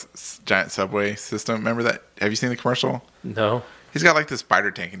inside of a giant subway system. Remember that? Have you seen the commercial? No. He's got like this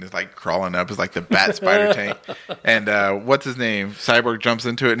spider tank and is like crawling up. It's like the bat spider tank. And what's his name? Cyborg jumps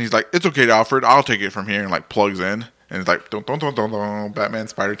into it and he's like, "It's okay, Alfred. I'll take it from here," and like plugs in. And it's like, don't, Batman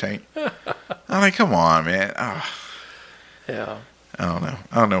spider tank. I'm like, come on, man. Oh. Yeah. I don't know.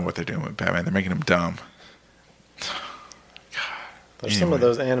 I don't know what they're doing with Batman. They're making him dumb. There's some of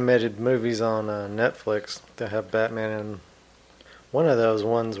those animated movies on Netflix that have Batman in. One of those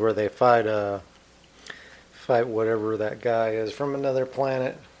ones where they fight whatever that guy is from another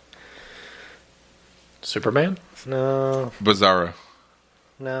planet. Superman? No. Bizarro.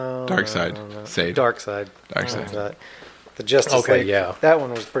 No. Darkseid. No. Sade. Darkseid. Darkseid. The Justice League. Yeah. That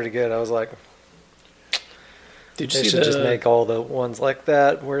one was pretty good. I was like, did you they should just make all the ones like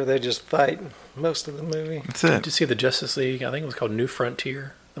that where they just fight most of the movie. That's it. Did you see the Justice League? I think it was called New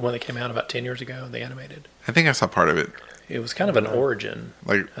Frontier, the one that came out about 10 years ago, the animated. I think I saw part of it. It was kind of an origin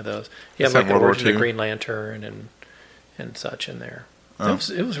like of those. Yeah, like the origin of Green Lantern and such in there. Oh.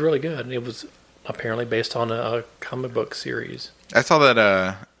 It was really good. It was apparently based on a comic book series. I saw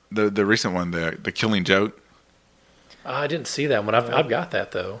that the recent one, the Killing Joke. I didn't see that one. I've got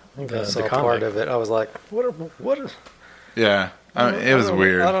that though. I saw part of it. I was like, what? Yeah, it was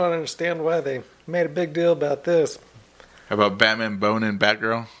weird. I don't understand why they made a big deal about this. About Batman boning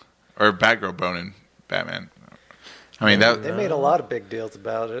Batgirl, or Batgirl boning Batman. I mean, they made a lot of big deals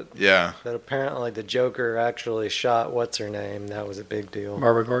about it. Yeah. That apparently the Joker actually shot what's her name. That was a big deal.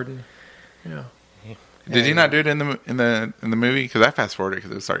 Barbara Gordon. Yeah. Did he not do it in the movie? Because I fast forwarded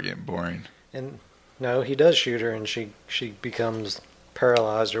because it started getting boring. And no, he does shoot her, and she becomes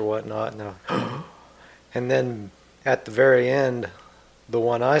paralyzed or whatnot. No. And then at the very end, the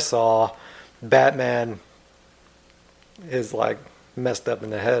one I saw, Batman is like messed up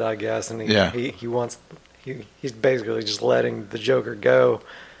in the head, I guess, and he wants. He's basically just letting the Joker go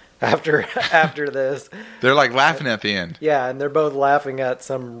after this. They're like laughing at the end. Yeah, and they're both laughing at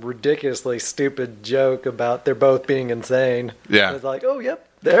some ridiculously stupid joke about they're both being insane. Yeah. And it's like, oh, yep,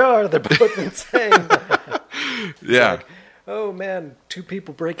 they are. They're both insane. Yeah. Like, oh, man, two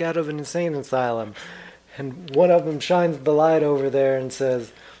people break out of an insane asylum. And one of them shines the light over there and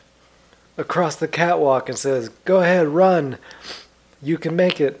says, across the catwalk, and says, go ahead, run. You can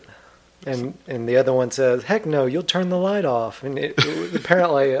make it. And the other one says, heck no, you'll turn the light off. And it was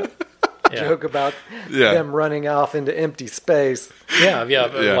apparently a joke about them running off into empty space. Yeah,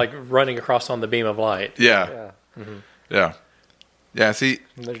 like running across on the beam of light. Yeah. Yeah, see.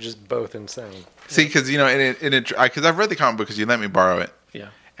 And they're just both insane. See, because, because I've read the comic book because you let me borrow it. Yeah.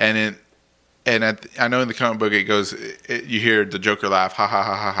 And I know in the comic book it goes, you hear the Joker laugh, ha ha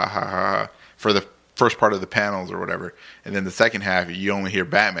ha ha ha ha ha, for the first part of the panels or whatever, and then the second half you only hear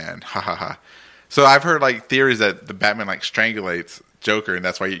Batman, ha ha ha. So I've heard like theories that the Batman like strangulates Joker, and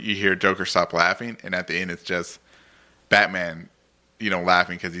that's why you hear Joker stop laughing, and at the end it's just Batman,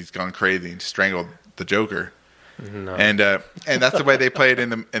 laughing because he's gone crazy and strangled the Joker. No. And that's the way they play it in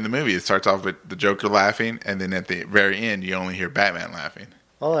the movie. It starts off with the Joker laughing, and then at the very end you only hear Batman laughing.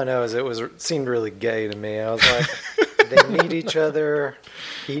 All I know is it seemed really gay to me. I was like, they need each other.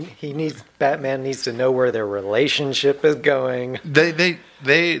 Batman needs to know where their relationship is going. They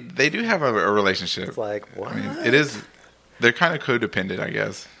do have a relationship. It's like, what? I mean, they're kind of codependent, I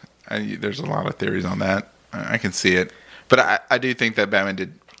guess. There's a lot of theories on that. I can see it, but I do think that Batman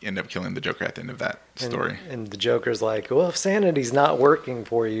did end up killing the Joker at the end of that story. And the Joker's like, well, if sanity's not working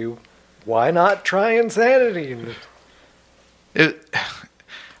for you, why not try insanity?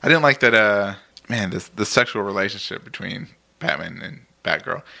 I didn't like that. The sexual relationship between Batman and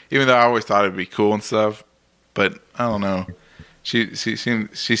Batgirl. Even though I always thought it'd be cool and stuff, but I don't know. She seemed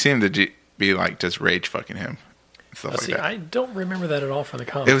to be like just rage fucking him. And stuff like that. I don't remember that at all from the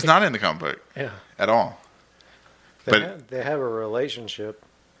comic. It was not in the comic book. Yeah. At all. They have a relationship.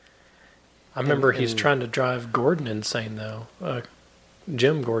 I remember he's trying to drive Gordon insane though.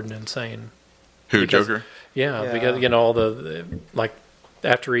 Jim Gordon insane. Who, Joker? Yeah, because all the like.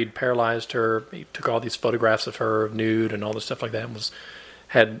 After he'd paralyzed her, he took all these photographs of her nude and all this stuff like that.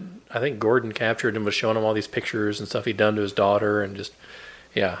 And I think Gordon captured and was showing him all these pictures and stuff he'd done to his daughter and just,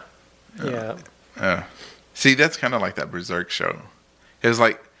 yeah. See, that's kind of like that Berserk show. It was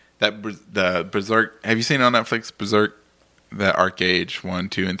like the Berserk. Have you seen on Netflix Berserk? The Arcade 1,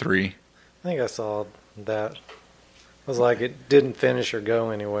 2, and 3. I think I saw that. It was like it didn't finish or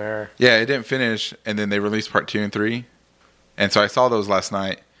go anywhere. Yeah, it didn't finish, and then they released part 2 and 3. And so I saw those last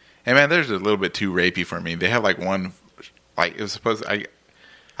night. And man, there's a little bit too rapey for me. They have like one, like it was supposed to,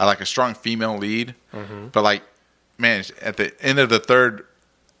 I like a strong female lead, but like man, at the end of the third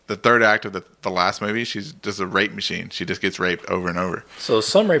act of the last movie, she's just a rape machine. She just gets raped over and over. So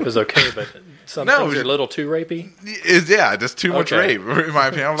some rape is okay, but some things are a little too rapey? Just too much rape, in my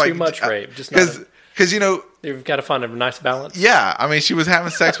opinion. I'm like, too much rape. Just because, you've got to find a nice balance. Yeah, I mean, she was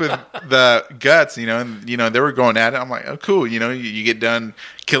having sex with the guts, and they were going at it. I'm like, oh, cool. You get done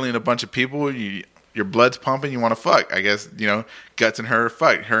killing a bunch of people. Your blood's pumping. You want to fuck. I guess Guts and her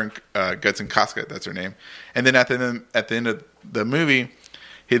fuck. Her and Guts and Casca. That's her name. And then at the end of the movie,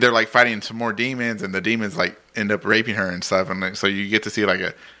 they're like fighting some more demons, and the demons like end up raping her and stuff. And so you get to see like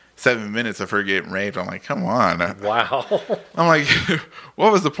a 7 minutes of her getting raped. I'm like, come on. Wow. I'm like,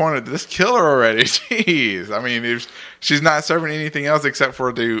 what was the point of this? Kill her already. Jeez. I mean, if she's not serving anything else except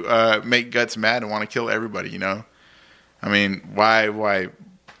for to make Guts mad and want to kill everybody, I mean, why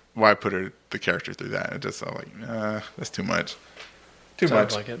put the character through that? It just, I'm like, that's too much. Sounds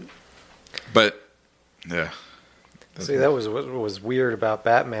much. Like it. But, yeah. See, that was what was weird about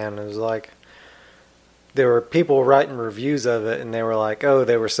Batman. It was like, there were people writing reviews of it, and they were like, oh,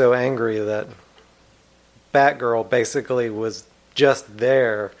 they were so angry that Batgirl basically was just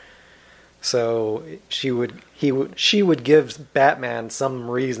there. So she would give Batman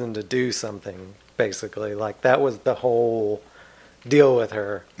some reason to do something, basically. Like, that was the whole deal with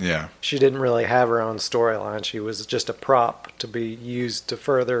her. Yeah. She didn't really have her own storyline. She was just a prop to be used to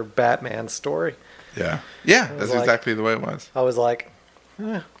further Batman's story. Yeah. Yeah, that's exactly the way it was. I was like,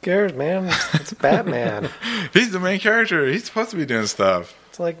 who cares, man? It's Batman. He's the main character. He's supposed to be doing stuff.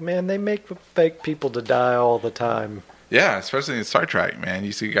 It's like, man, they make fake people to die all the time. Yeah, especially in Star Trek, man.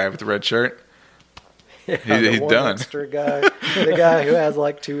 You see a guy with the red shirt. Yeah, he's done. Extra guy, the guy who has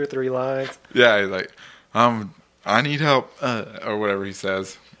like 2 or 3 lines. Yeah, he's like, I need help, or whatever he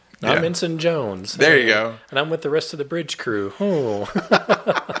says. Yeah. I'm Ensign Jones. There you go. And I'm with the rest of the bridge crew. Oh.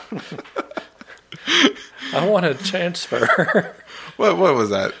 I want a transfer. What was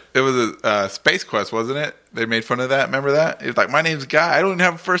that? It was a Space Quest, wasn't it? They made fun of that. Remember that? It was like, my name's Guy. I don't even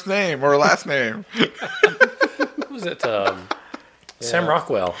have a first name or a last name. Who was it? Sam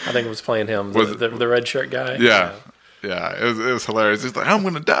Rockwell. I think it was playing him. The red shirt guy. Yeah. It was hilarious. He's like, I'm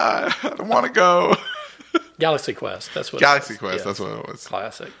going to die. I don't want to go. Galaxy Quest. That's what. Galaxy Quest. Yes. That's what it was.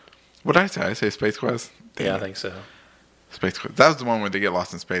 Classic. What did I say? I say Space Quest. Damn. Yeah, I think so. Space Quest. That was the one where they get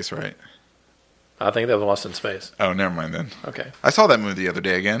lost in space, right? I think that was Lost in Space. Oh, never mind then. Okay. I saw that movie the other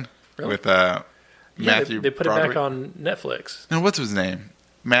day again. Really? With Matthew. They put Broderick. it back on Netflix. No, what's his name?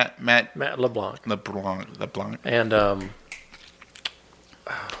 Matt LeBlanc. LeBlanc. And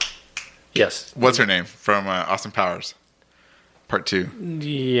yes. What's her name from Austin Powers? Part 2.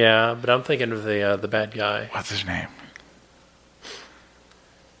 Yeah, but I'm thinking of the bad guy. What's his name?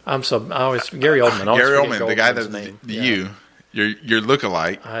 Gary Oldman. Gary Oldman, the guy that's your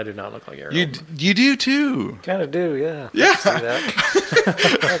look-alike. I do not look like Gary Oldman. You do too. Kind of do, yeah. Yeah. I can see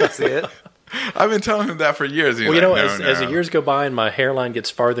that. I can see it. I've been telling him that for years. Well, as the years go by and my hairline gets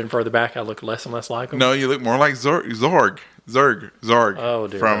farther and farther back, I look less and less like him. No, you look more like Zorg. Oh,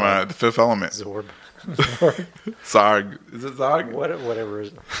 dear. From The Fifth Element. Zorg. Zorg. Is it Zorg? Whatever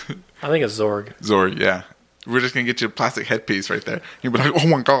is it? I think it's Zorg. Zorg, yeah. We're just going to get you a plastic headpiece right there. You'll be like, oh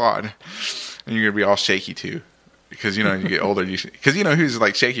my God. And you're going to be all shaky too. Because, you get older. Because, who's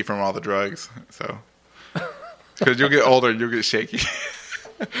like shaky from all the drugs. So, because you'll get older and you'll get shaky.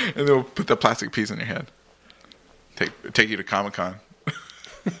 And they'll put the plastic piece on your head. Take you to Comic-Con.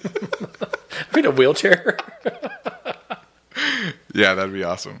 In a wheelchair? Yeah, that'd be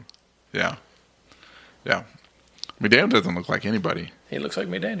awesome. Yeah. McDaniel doesn't look like anybody. He looks like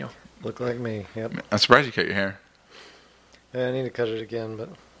McDaniel. Look like me, yep. I'm surprised you cut your hair. Yeah, I need to cut it again, but...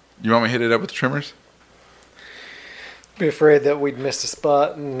 You want me to hit it up with the trimmers? Be afraid that we'd miss a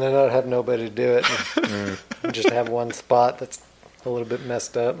spot and then I'd have nobody to do it. And just have one spot that's a little bit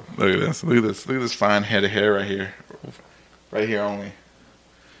messed up. Look at this fine head of hair right here. Right here only.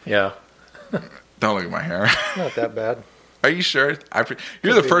 Yeah. Don't look at my hair. Not that bad. Are you sure?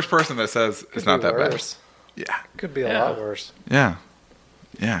 You're the first person that says it's not that worse. Bad. Yeah. Could be a lot worse. Yeah.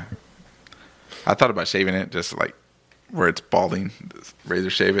 I thought about shaving it just like where it's balding. Just razor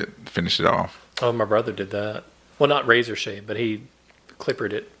shave it, finish it off. Oh, my brother did that. Well, not razor shave, but he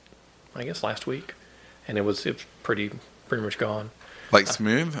clippered it, I guess, last week. And it was pretty much gone. Like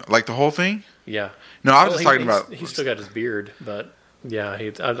smooth? Like the whole thing? Yeah. No, I was just talking about... He still got his beard, but yeah,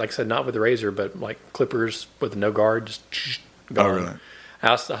 like I said, not with the razor, but like clippers with no guard, just gone. Oh, really?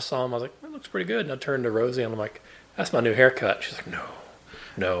 I saw him, I was like, that looks pretty good. And I turned to Rosie and I'm like, that's my new haircut. She's like, no.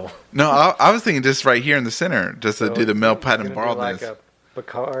 I was thinking just right here in the center, just to do the male pattern baldness. Like a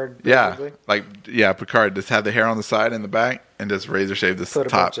Picard, basically? Picard. Just have the hair on the side and the back, and just razor shave this Put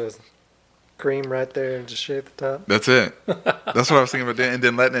top. a bunch of cream right there and just shave the top. That's it. That's what I was thinking about doing. And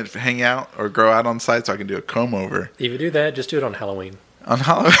then letting it hang out or grow out on the side so I can do a comb over. If you do that, just do it on Halloween. On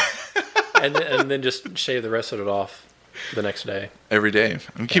Halloween? and then just shave the rest of it off the next day. Every day.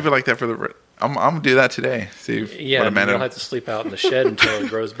 I'm keep it like that for the... I'm going to do that today. See what Amanda... you don't have to sleep out in the shed until it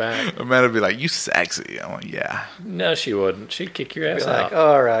grows back. Amanda would be like, you sexy. I'm like, yeah. No, she wouldn't. She'd kick your ass out. Like,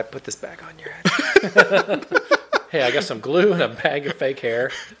 all right, put this back on your head. Hey, I got some glue and a bag of fake hair.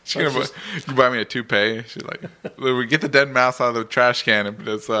 You buy me a toupee. She's like, we get the dead mouse out of the trash can and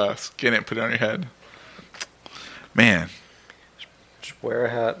just skin it and put it on your head. Man. Just wear a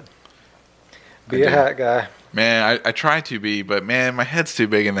hat. Be a hat guy. Man, I try to be, but man, my head's too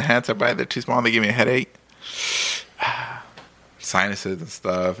big and the hats I buy, they're too small and they give me a headache. Sinuses and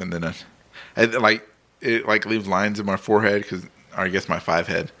stuff. And then it leaves lines in my forehead or I guess my 5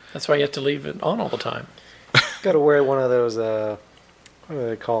 head. That's why you have to leave it on all the time. Got to wear one of those, what do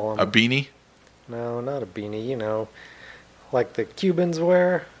they call them? A beanie? No, not a beanie. You know, like the Cubans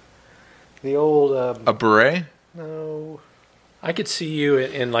wear. The old... a beret? No. I could see you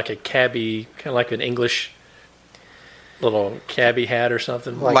in like a cabbie, kind of like an English little cabbie hat or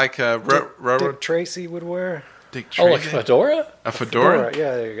something. Like Dick Tracy would wear. Dick Tracy? Oh, like a fedora? A fedora?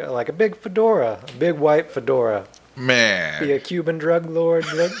 Yeah, there you go. Like a big fedora. A big white fedora. Man. Be a Cuban drug lord.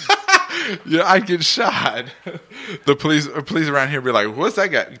 Yeah, I'd get shot. The police around here be like, what's that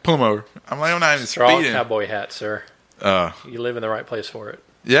guy? Pull him over. I'm like, I'm not even speeding. Straw cowboy hat, sir. You live in the right place for it.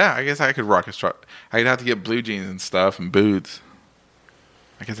 Yeah, I guess I could rock a straw. I'd have to get blue jeans and stuff and boots.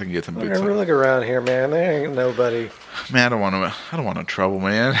 I guess I can get some boots. Look around here, man. There ain't nobody. Man, I don't want no trouble,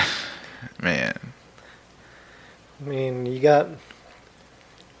 man. Man. I mean, you got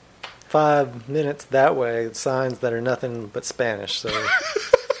 5 minutes that way, signs that are nothing but Spanish, so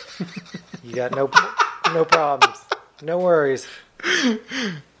you got no problems. No worries. I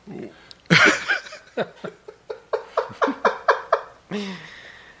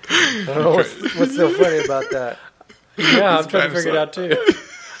don't know what's so funny about that. Yeah, I'm trying to figure it out too.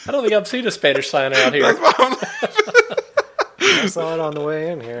 I don't think I've seen a Spanish sign out here. I saw it on the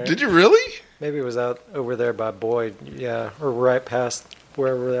way in here. Did you really? Maybe it was out over there by Boyd, yeah, or right past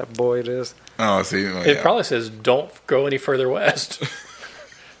wherever that Boyd is. Oh, see, it probably says "Don't go any further west."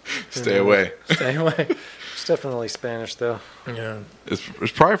 Stay away. Stay away. It's definitely Spanish, though. Yeah, it's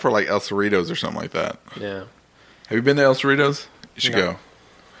probably for like El Cerritos or something like that. Yeah. Have you been to El Cerritos? You should go.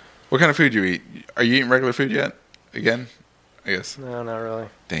 What kind of food do you eat? Are you eating regular food yet? Again? I guess. No, not really.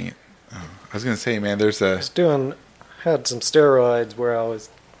 Dang it. Oh, I was going to say, man, there's had some steroids where I was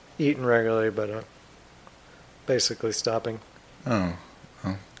eating regularly, but basically stopping. Oh,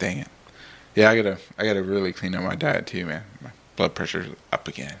 dang it. Yeah, I gotta really clean up my diet too, man. My blood pressure's up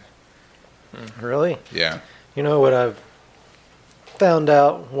again. Really? Yeah. You know what I've found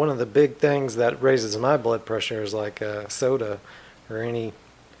out? One of the big things that raises my blood pressure is like soda or any,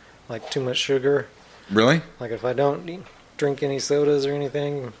 like too much sugar. Really? Like if I don't drink any sodas or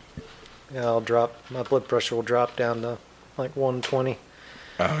anything, my blood pressure will drop down to like 120.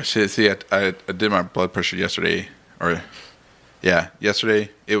 Oh shit! See, I did my blood pressure yesterday, yesterday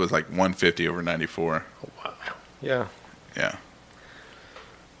it was like 150/94. Oh, wow. Yeah. Yeah.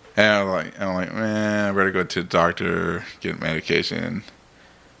 And I'm like, man, I better go to the doctor, get medication,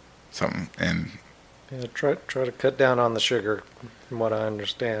 something, and try to cut down on the sugar, from what I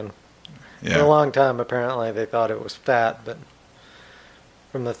understand. Yeah. For a long time, apparently they thought it was fat, but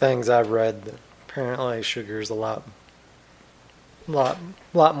from the things I've read, apparently sugar is a lot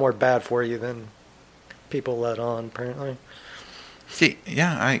more bad for you than people let on. Apparently. See,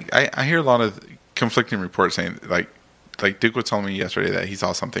 yeah, I hear a lot of conflicting reports saying like Duke was telling me yesterday that he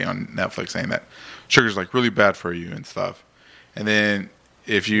saw something on Netflix saying that sugar's like really bad for you and stuff, and then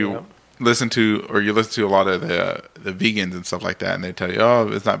if you listen to a lot of the vegans and stuff like that, and they tell you, oh,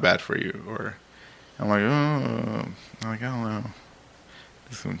 it's not bad for you, or I'm like, I don't know.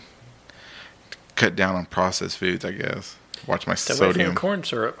 Just cut down on processed foods, I guess. Watch my sodium. Away from corn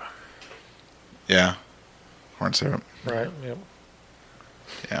syrup. Yeah, corn syrup. Right. Yep.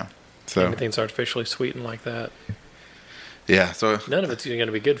 Yeah. So anything's artificially sweetened like that. Yeah. So none of it's going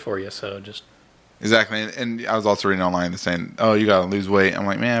to be good for you. So just exactly. And I was also reading online saying, "Oh, you got to lose weight." I'm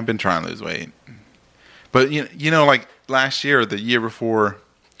like, man, I've been trying to lose weight, but you know, like last year, or the year before.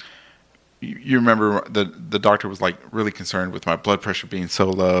 You remember the doctor was like really concerned with my blood pressure being so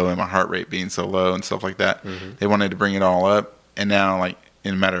low and my heart rate being so low and stuff like that. Mm-hmm. They wanted to bring it all up, and now like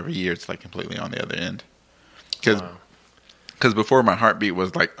in a matter of a year, it's like completely on the other end. Because before my heartbeat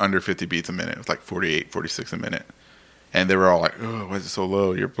was like under 50 beats a minute, it was like 48, 46 a minute, and they were all like, "Oh, why is it so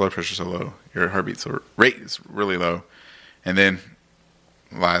low? Your blood pressure's so low. Your heartbeat rate is really low." And then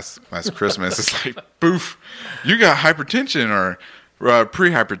last Christmas. It's like, boof, you got hypertension or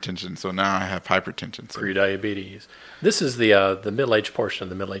pre-hypertension. So now I have hypertension. So. Pre-diabetes. This is the middle-aged portion of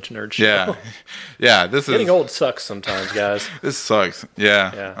the Middle-Aged Nerd Show. Yeah. Yeah. Getting old sucks sometimes, guys. This sucks.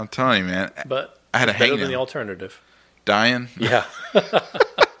 Yeah. I'm telling you, man. But I had a better than the alternative. Dying? Yeah.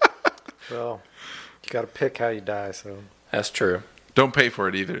 Well, you got to pick how you die, so. That's true. Don't pay for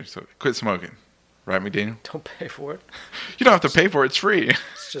it either. So quit smoking. Right, McDaniel? Don't pay for it. You don't have to pay for it. It's free.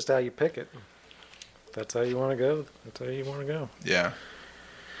 It's just how you pick it. That's how you want to go. That's how you want to go. Yeah.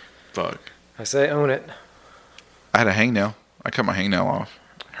 Fuck. I say own it. I had a hangnail. I cut my hangnail off.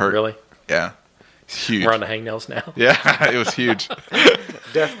 Hurt. Really? Yeah. It's huge. We're on the hangnails now. Yeah, it was huge.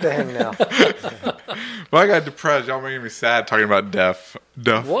 Death to hangnail. Well, I got depressed. Y'all making me sad talking about death.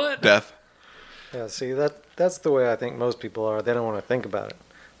 What? Death. Yeah, see, that's the way I think most people are. They don't want to think about it.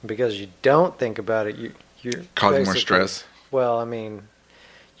 Because you don't think about it, you're causing more stress. Well, I mean,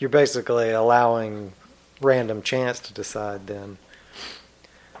 you're basically allowing random chance to decide then.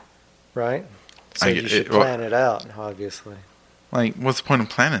 Right? So you should plan it out, obviously. Like, what's the point of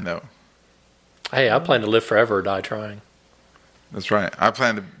planning, though? Hey, I plan to live forever or die trying. That's right. I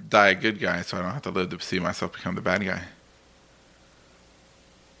plan to die a good guy so I don't have to live to see myself become the bad guy.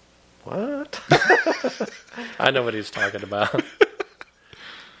 What? I know what he's talking about.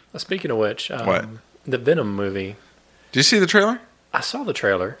 Speaking of which, what? The Venom movie. Did you see the trailer? I saw the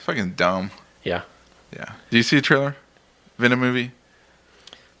trailer. It's fucking dumb. Yeah. Yeah. Do you see the trailer? Venom movie?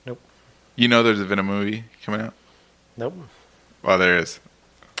 Nope. You know there's a Venom movie coming out? Nope. Well, there is.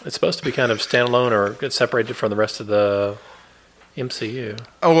 It's supposed to be kind of standalone or get separated from the rest of the MCU.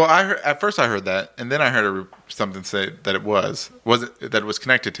 Oh, well, at first I heard that, and then I heard something say that it was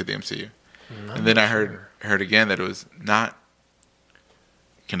connected to the MCU. And then I heard again that it was not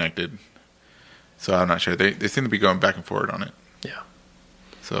connected. So I'm not sure. They seem to be going back and forward on it. Yeah.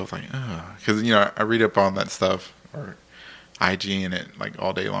 So it's like, because I read up on that stuff or IG in it like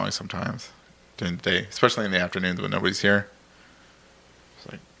all day long sometimes during the day, especially in the afternoons when nobody's here. It's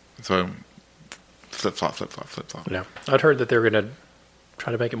like so flip flop. Yeah, I'd heard that they were going to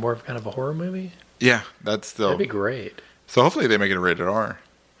try to make it more of kind of a horror movie. Yeah, that's still that'd be great. So hopefully they make it a rated R.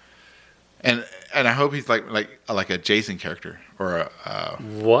 And I hope he's like a Jason character or a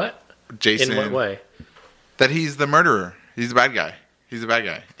what? Jason. In what way? That he's the murderer. He's the bad guy. He's the bad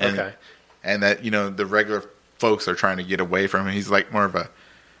guy. And, okay. And that the regular folks are trying to get away from him. He's like more of a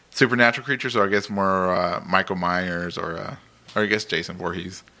supernatural creature. So I guess more Michael Myers or I guess Jason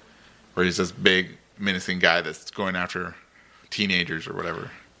Voorhees, where he's this big menacing guy that's going after teenagers or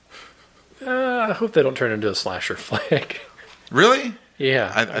whatever. I hope they don't turn into a slasher flick. Really?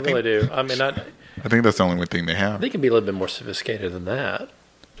 Yeah, I really do. I mean, I think that's the only thing they have. They can be a little bit more sophisticated than that.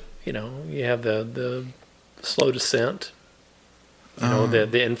 You have the slow descent.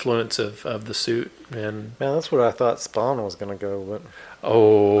 The influence of the suit and. Man, that's what I thought Spawn was going to go with.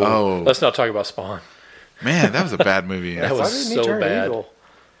 Oh, let's not talk about Spawn. Man, that was a bad movie. That was so bad. Evil?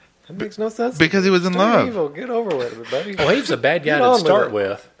 That makes no sense. Because he was in love. Evil. Get over with it, buddy. Well, he was a bad guy to start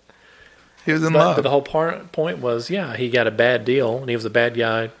with. He was in love. But the whole point was, he got a bad deal, and he was a bad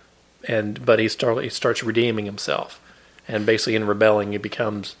guy, but he starts redeeming himself, and basically in rebelling, he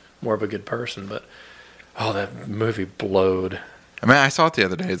becomes more of a good person. But that movie blowed. I mean, I saw it the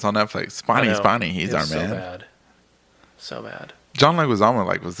other day. It's on Netflix. Spawny, he's our man. So bad. So bad. John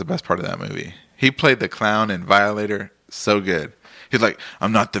Leguizamo was the best part of that movie. He played the clown in Violator so good. He's like,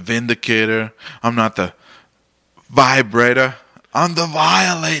 I'm not the Vindicator. I'm not the Vibrator. I'm the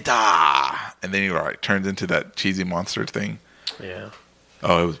Violator. And then he turns into that cheesy monster thing. Yeah.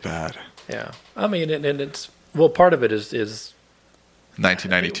 Oh, it was bad. Yeah. I mean, and it's part of it is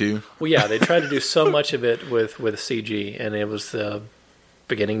 1992. Well, yeah, they tried to do so much of it with CG, and it was the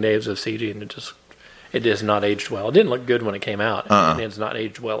beginning days of CG, and it has not aged well. It didn't look good when it came out, and it's not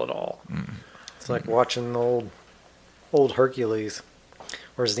aged well at all. Mm. It's like watching the old Hercules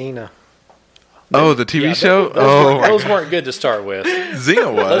or Xena. Oh, the TV show? Those weren't good to start with.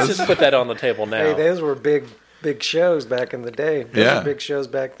 Xena was. Let's just put that on the table now. Hey, those were big shows back in the day. Those were big shows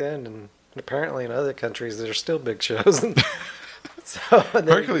back then, and apparently in other countries, there's still big shows. So,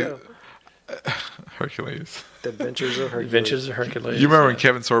 Hercules. The Adventures of Hercules. Adventures of Hercules. You remember when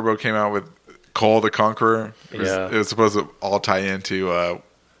Kevin Sorbo came out with Call the Conqueror? It was supposed to all tie into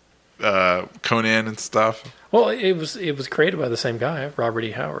Conan and stuff. Well, it was created by the same guy, Robert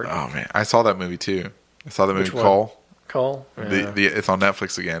E. Howard. Oh man, I saw that movie too. I saw the movie Which one? Call. Call. Yeah. It's on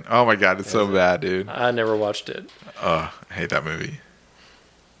Netflix again. Oh my god, it's so bad, dude. I never watched it. I hate that movie.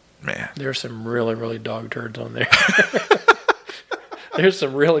 Man, there's some really, really dog turds on there. There's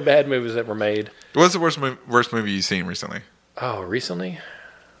some really bad movies that were made. What's the worst movie you've seen recently? Oh, recently?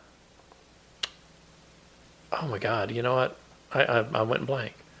 Oh my God! You know what? I went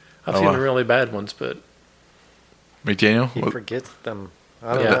blank. I've seen the really bad ones, but McDaniel, he forgets them.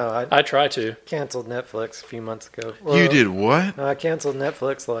 I don't know. I try to. Canceled Netflix a few months ago. Well, you did what? I canceled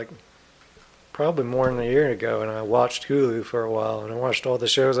Netflix like probably more than a year ago, and I watched Hulu for a while, and I watched all the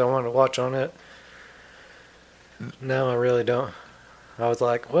shows I wanted to watch on it. Now I really don't. I was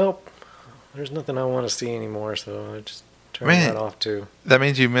like, well, there's nothing I want to see anymore, so I just turned that off too. That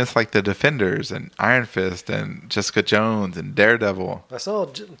means you missed like the Defenders and Iron Fist and Jessica Jones and Daredevil. I saw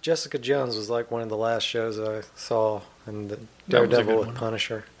Jessica Jones was like one of the last shows I saw, and the Daredevil with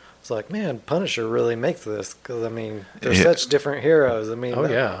Punisher. It's like, man, Punisher really makes this because I mean they're such different heroes. I mean,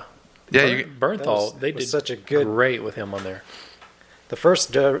 Bernthal, they did such a good, great with him on there. The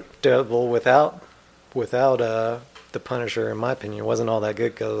first Daredevil without the Punisher, in my opinion, wasn't all that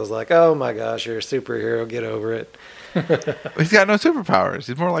good because I was like, oh my gosh, you're a superhero, get over it. He's got no superpowers.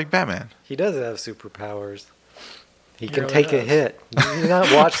 He's more like Batman. He does have superpowers. He can take a hit. Did you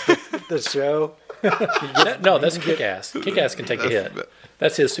not watch the show? No, that's Kick-Ass. Kick-Ass can take a hit.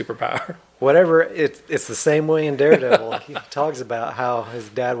 That's his superpower. Whatever, it's the same way in Daredevil. He talks about how his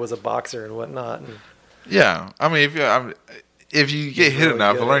dad was a boxer and whatnot. And yeah, I mean, if you get hit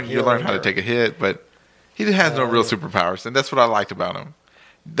enough, you learn how to take a hit. But he has no real superpowers, and that's what I liked about him.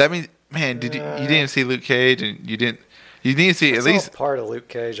 That means, man, you didn't see Luke Cage, and you didn't see at least part of Luke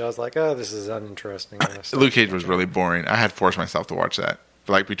Cage. I was like, oh, this is uninteresting. Luke Cage was really boring. I had forced myself to watch that.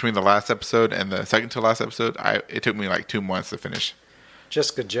 Like between the last episode and the second to last episode, it took me like 2 months to finish.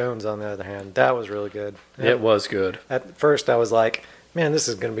 Jessica Jones, on the other hand, that was really good. It was good. At first, I was like, man, this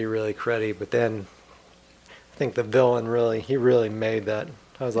is going to be really cruddy. But then I think the villain really made that.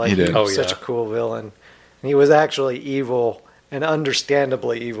 I was like, he was such a cool villain. And he was actually evil and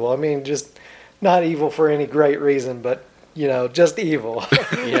understandably evil. I mean, just not evil for any great reason, but, just evil.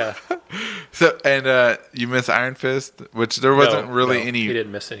 Yeah. So, and you missed Iron Fist, which there wasn't really any. He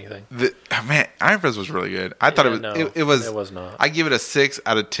didn't miss anything. Man, Iron Fist was really good. I thought it was. It was not. I give it a 6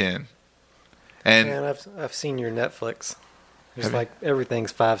 out of 10. And man, I've seen your Netflix. It's like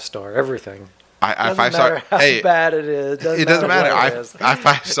everything's 5-star. Everything. I 5-star. How bad it is. It doesn't matter. I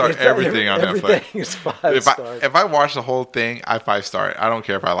 5-star everything on Netflix. Everything is 5-star. If I watch the whole thing, I 5-star it. I don't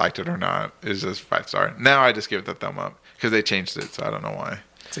care if I liked it or not. It's just 5-star. Now I just give it the thumb up because they changed it, so I don't know why.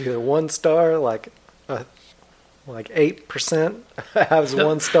 It's either 1 star, like 8% has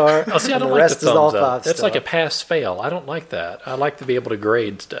 1 star. Oh, see, I don't the like rest the thumbs is all up. 5-star. That's like a pass-fail. I don't like that. I like to be able to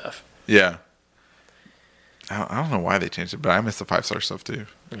grade stuff. Yeah. I don't know why they changed it, but I miss the 5-star stuff too.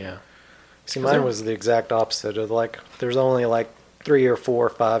 Yeah. See, mine was the exact opposite. Of there's only like 3 or 4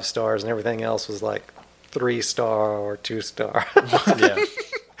 5 stars, and everything else was like 3-star or 2-star. Yeah.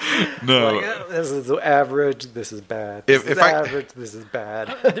 No. Like, this is average. This is bad. This is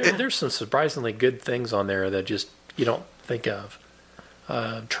bad. There's some surprisingly good things on there that just you don't think of.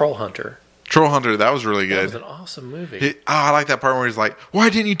 Troll Hunter. Troll Hunter, that was really good. That was an awesome movie. I like that part where he's like, "Why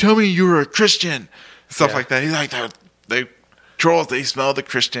didn't you tell me you were a Christian?" Stuff like that. He's like, "They trolls, they smell the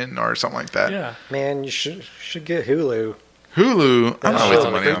Christian," or something like that. Yeah. Man, you should get Hulu. Hulu. I'm not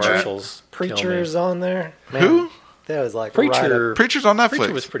wasting money on that. Preacher's on there. Man, who? That was like Preacher. Preacher's on Netflix.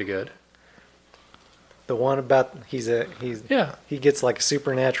 Preacher was pretty good. The one about he gets like a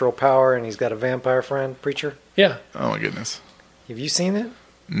supernatural power and he's got a vampire friend. Preacher. Yeah. Oh my goodness. Have you seen it?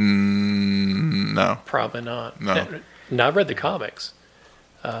 No. Probably not. No. No, I've read the comics.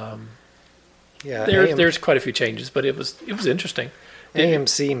 Yeah. There's quite a few changes, but it was interesting.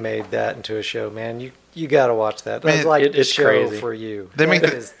 AMC made that into a show, man. You got to watch that. That's Man, like the show crazy. for you. They make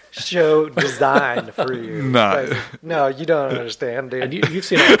this show designed for you. No, you don't understand, dude. And you've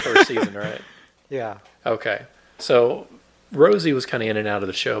seen all the first season, right? Yeah. Okay. So Rosie was kind of in and out of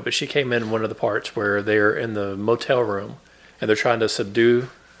the show, but she came in one of the parts where they're in the motel room and they're trying to subdue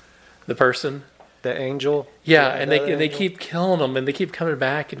the person. The angel. Yeah, and they keep killing them, and they keep coming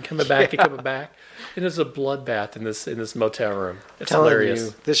back and coming back and coming back. And there's a bloodbath in this motel room. It's hilarious.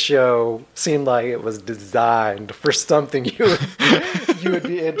 You, this show seemed like it was designed for something you would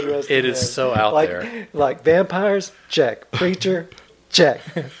be interested in. It is so out there. Like vampires, check. Preacher, check.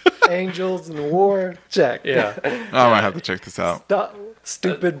 Angels in war, check. Yeah. I might have to check this out.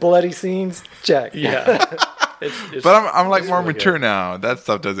 Stupid bloody scenes, check. Yeah. But I'm like more really mature now. That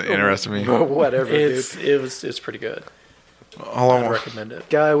stuff doesn't interest me. Whatever, dude. It's pretty good. I'd recommend it.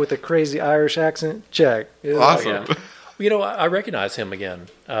 Guy with a crazy Irish accent, check. Awesome. Yeah. I recognize him again.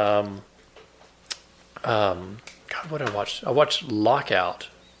 God, what did I watch? I watched Lockout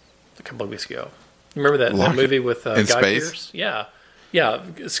a couple of weeks ago. Remember that movie with Guy Pearce? Yeah. Yeah,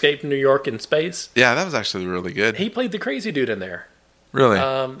 Escape New York in Space. Yeah, that was actually really good. He played the crazy dude in there. Really?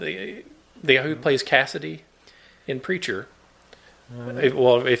 The guy who plays Cassidy. in Preacher.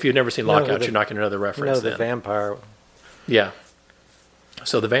 If you've never seen Lockout, you're not going to know the reference. The vampire. Yeah.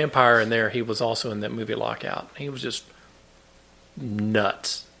 So the vampire in there, he was also in that movie Lockout. He was just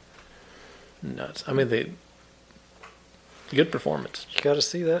nuts. I mean, good performance. You got to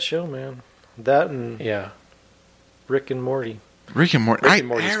see that show, man. That and Rick and Morty. Rick and Morty. Rick and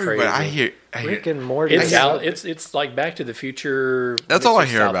Morty's crazy. I hear Rick and Morty. It's like Back to the Future. That's all I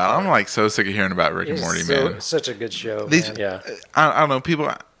hear about. I'm like so sick of hearing about Rick and Morty, man. Such a good show. Man. I don't know.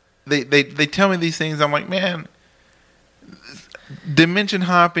 People, they tell me these things. I'm like, man, dimension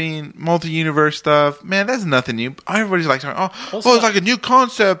hopping, multi-universe stuff, man, that's nothing new. Everybody's like, it's like a new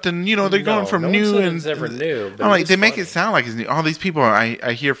concept, and they're going from new and it's ever new. I'm like, they make it sound like it's new. All these people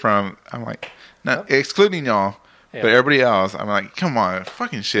I hear from, I'm like, excluding y'all. Yeah. But everybody else, I'm like, come on,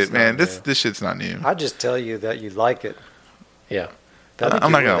 fucking shit, it's man. This shit's not new. I just tell you that you like it. Yeah.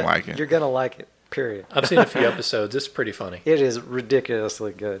 I'm not going to like it. You're going to like it, period. I've seen a few episodes. It's pretty funny. It is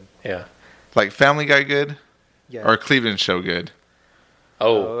ridiculously good. Yeah. Like Family Guy good? Yeah. Or Cleveland Show good?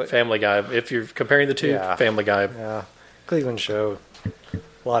 Oh, Family Guy. If you're comparing the two, Family Guy. Yeah. Cleveland Show.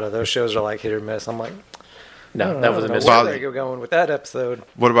 A lot of those shows are like hit or miss. I'm like, no, that was a miss. Where you're going with that episode.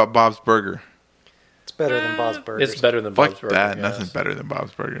 What about Bob's Burger? It's better than Bob's Burgers. It's better than Bob's Burgers. That. Nothing's better than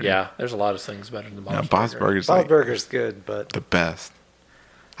Bob's Burger. Yeah, there's a lot of things better than Bob's Burgers. Bob's Burgers. Bob's Burgers good, but the best.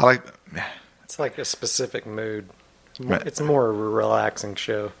 I like. It's like a specific mood. It's more a relaxing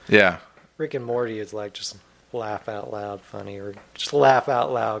show. Yeah. Rick and Morty is like just laugh out loud funny, or just laugh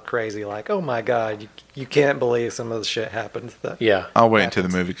out loud crazy. Like, oh my god, you can't believe some of the shit happens. I'll wait until the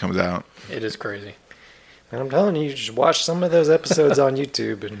movie comes out. It is crazy. And I'm telling you, just watch some of those episodes on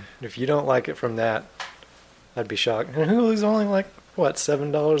YouTube, and if you don't like it from that, I'd be shocked. And Hulu's only like, what,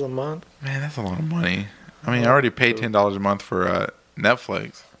 $7 a month? Man, that's a lot of money. I mean, I already paid $10 a month for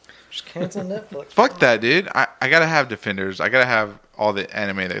Netflix. Just cancel Netflix. Fuck that, dude. I gotta have Defenders. I gotta have all the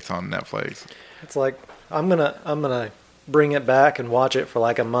anime that's on Netflix. It's like, I'm gonna bring it back and watch it for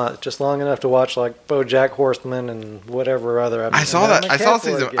like a month, just long enough to watch like BoJack Horseman and whatever other. I saw that. I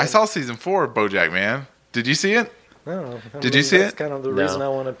saw season 4 of BoJack, man. Did you see it? No. Did you see it? That's kind of the reason I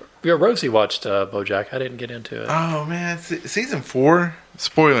wanted. Yeah, Rosie watched BoJack. I didn't get into it. Oh man, season 4.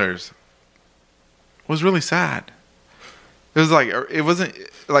 Spoilers. Was really sad. It was like, it wasn't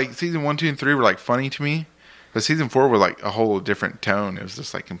like season 1, 2, and 3 were like funny to me, but season 4 was like a whole different tone. It was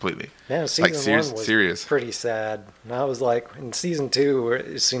just like completely season 1 was serious. Pretty sad. And I was like, in season 2, where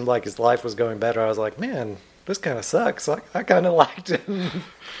it seemed like his life was going better, I was like, man, this kind of sucks. Like, I kind of liked him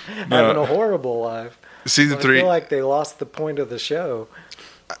having a horrible life. Season 3, I feel like they lost the point of the show.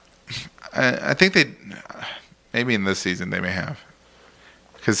 I think maybe in this season they may have,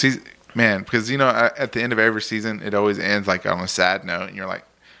 because at the end of every season it always ends like on a sad note, and you're like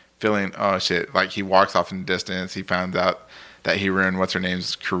feeling, oh shit, like he walks off in the distance, he finds out that he ruined what's her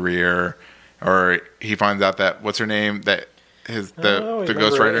name's career, or he finds out that what's her name, that the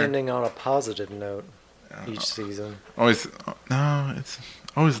Ghost Rider ending on a positive note each season. It's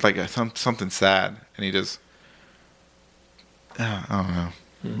always like something sad, and he just I don't know.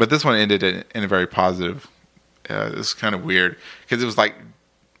 But this one ended in a very positive. It was kind of weird because it was like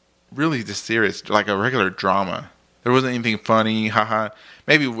really just serious, like a regular drama. There wasn't anything funny, haha.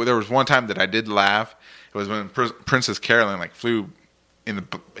 Maybe there was one time that I did laugh. It was when Princess Carolyn like flew in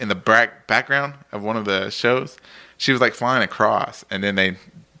the background of one of the shows. She was like flying across, and then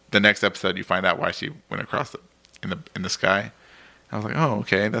the next episode you find out why she went across in the sky. I was like, oh,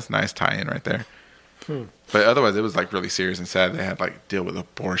 okay, that's a nice tie-in right there. But otherwise, it was like really serious and sad. They had like deal with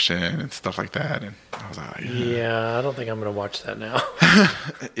abortion and stuff like that, and I was like, yeah, I don't think I'm gonna watch that now.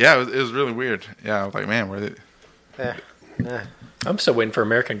 Yeah, it was really weird. Yeah, I was like, man, where did? I'm still waiting for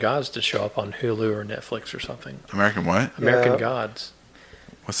American Gods to show up on Hulu or Netflix or something. American what? American Gods.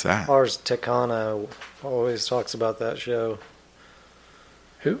 What's that? Ours Takana always talks about that show.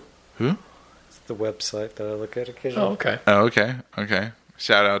 Who? It's the website that I look at occasionally. Oh, okay. Okay.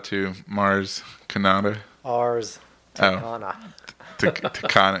 Shout out to Mars Kanata. Ours Takana.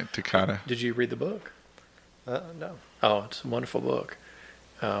 Takana. Did you read the book? No. Oh, it's a wonderful book.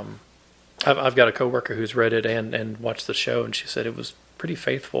 I've got a coworker who's read it and watched the show, and she said it was pretty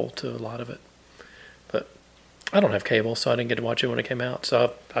faithful to a lot of it. But I don't have cable, so I didn't get to watch it when it came out.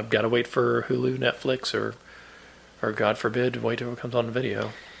 So I've got to wait for Hulu, Netflix, or God forbid, wait till it comes on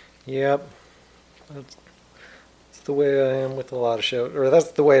video. Yep. That's the way I am with a lot of shows, or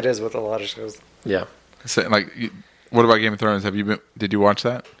that's the way it is with a lot of shows. Yeah. So, what about Game of Thrones? Did you watch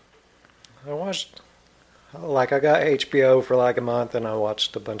that? I watched, I got HBO for like a month, and I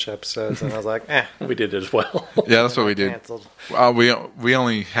watched a bunch of episodes, and I was like, We did it as well. Yeah, that's what we did. Canceled. We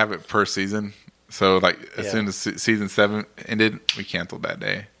only have it per season, So like as soon as season 7 ended, we canceled that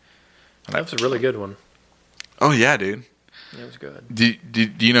day. That was a really good one. Oh yeah, dude. It was good. Do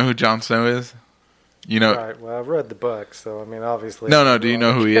you know who Jon Snow is? You know. Right. Well, I've read the book, so I mean, obviously. No. Do you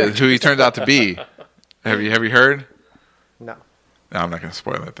know who he is? Who he turns out to be? Have you heard? No. No, I'm not going to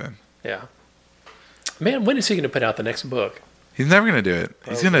spoil it then. Yeah. Man, when is he going to put out the next book? He's never going to do it.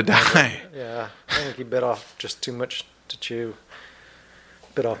 He's going to die. Yeah. I think he bit off just too much to chew.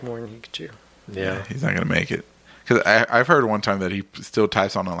 Bit off more than he could chew. Yeah, he's not going to make it. Because I've heard one time that he still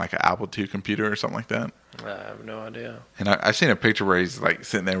types on like an Apple II computer or something like that. I have no idea. And I've seen a picture where he's like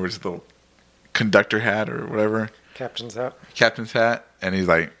sitting there with his little conductor hat or whatever. Captain's hat. And he's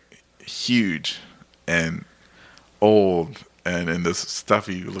like huge and old and in this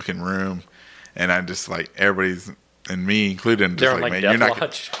stuffy looking room. And I'm just like, everybody's, and me included, just like, man, you're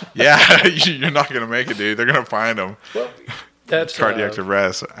not, you're not going to make it, dude. They're going to find him. Well, that's cardiac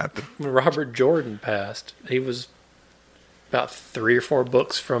arrest. When Robert Jordan passed, he was about 3 or 4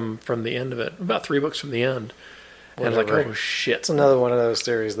 books from the end of it. About 3 books from the end. And I was like, oh shit. It's another one of those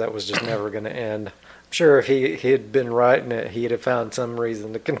series that was just never going to end. I'm sure if he had been writing it, he'd have found some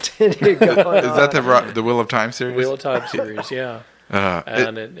reason to continue going on. Is that the Wheel of Time series? Wheel of Time series, yeah.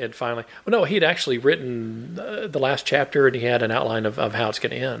 And it finally... Well, no, he'd actually written the last chapter, and he had an outline of how it's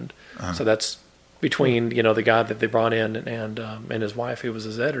going to end. So that's between the guy that they brought in and his wife, who was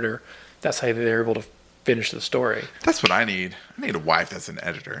his editor. That's how they were able to finish the story. That's what I need. I need a wife that's an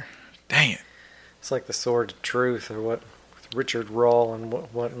editor. Dang it. It's like the Sword of Truth, or what, with Richard Rawl and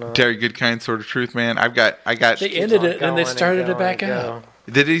whatnot. Terry Goodkind, Sword of Truth, man. I got. They ended it and they started it back up.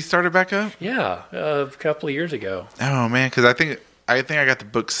 Did he start it back up? Yeah, a couple of years ago. Oh man, because I think I got the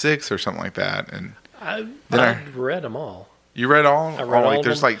book 6 or something like that, and I read them all. You read all? I read all.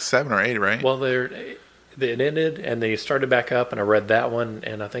 There's like 7 or 8, right? Well, it ended and they started back up, and I read that one,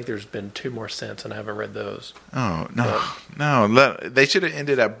 and I think there's been 2 more since, and I haven't read those. Oh no! They should have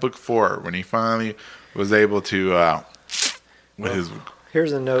ended at book 4 when he finally was able to.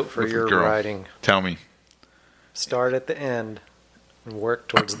 Here's a note for your writing. Tell me. Start at the end and work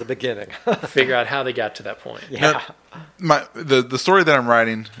towards the beginning. Figure out how they got to that point. Yeah. Now, the story that I'm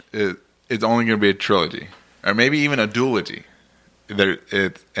writing is only going to be a trilogy, or maybe even a duology.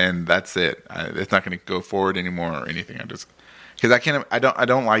 And that's it. It's not going to go forward anymore or anything. Because I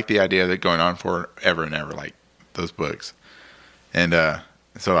don't like the idea of it going on forever and ever like those books. And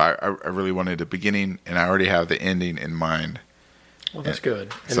so I really wanted a beginning, and I already have the ending in mind. Well, that's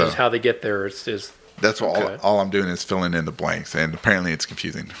good. And so, how they get there is that's what okay. all I'm doing is filling in the blanks, and apparently it's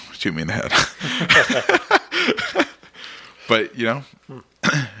confusing. Shoot me in the head. But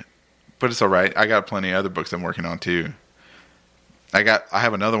but it's all right. I got plenty of other books I'm working on too. I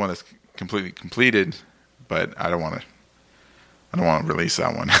have another one that's completely completed, but I don't want to release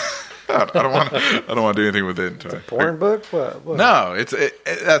that one. I don't want to do anything with it. It's a porn book? What? No,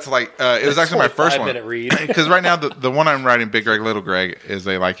 that's like it was actually my first one. Because right now the one I'm writing, Big Greg, Little Greg, is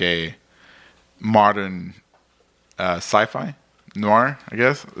a modern sci-fi noir. I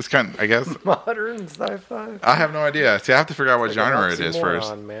guess it's modern sci-fi. I have no idea. See, I have to figure out what genre it is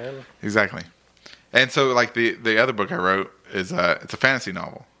first. Man. Exactly. And so, like the other book I wrote is it's a fantasy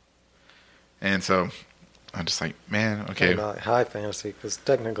novel, and so I'm just like, man, okay. Not high fantasy, because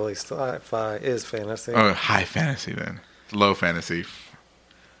technically sci-fi is fantasy. Oh, high fantasy then. Low fantasy.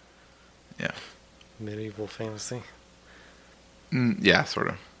 Yeah. Medieval fantasy. Yeah, sort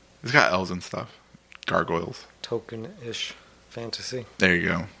of. It's got elves and stuff. Gargoyles. Token-ish fantasy. There you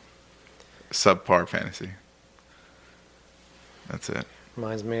go. Subpar fantasy. That's it.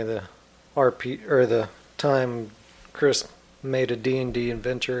 Reminds me of the the time Chris made a D&D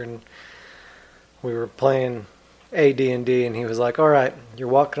adventure, and we were playing D&D, and he was like, all right, you're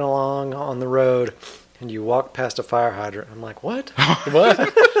walking along on the road, and you walk past a fire hydrant. I'm like, what? What?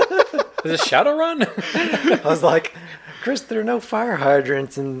 Is it Shadowrun? I was like, Chris, there are no fire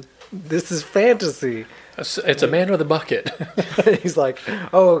hydrants, and this is fantasy. It's a man with a bucket. He's like,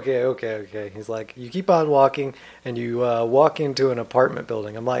 oh, okay. He's like, you keep on walking, and you walk into an apartment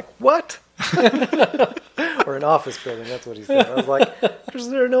building. I'm like, what? Or an office building, that's what he said. I was like,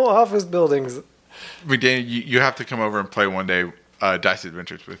 there are no office buildings. Danny, you have to come over and play one day Dice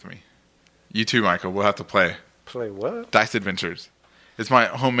Adventures with me. You too, Michael. We'll have to play. Play what? Dice Adventures. It's my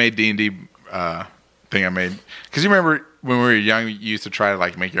homemade D&D thing I made. Because you remember when we were young, you used to try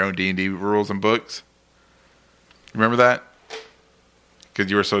to make your own D&D rules and books? Remember that?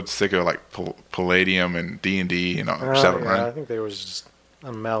 Because you were so sick of Palladium and D&D and Shadowrun. Yeah, I think there was just an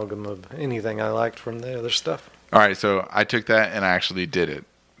amalgam of anything I liked from the other stuff. All right, so I took that and I actually did it.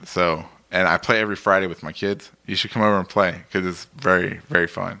 So, and I play every Friday with my kids. You should come over and play because it's very, very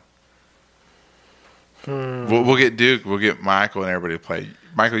fun. We'll get Duke. We'll get Michael and everybody to play.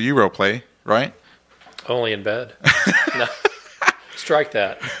 Michael, you role play, right? Only in bed. No. Strike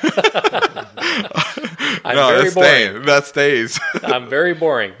that. I'm no, very that's boring. staying. That stays. I'm very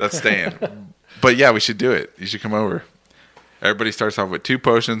boring. That's staying. But yeah, we should do it. You should come over. Everybody starts off with 2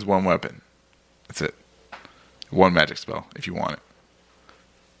 potions, 1 weapon. That's it. 1 magic spell if you want it.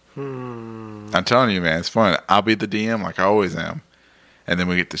 I'm telling you, man, it's fun. I'll be the DM like I always am. And then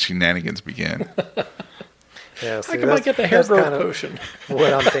we get the shenanigans begin. Yeah, see, I might get the hair growth potion.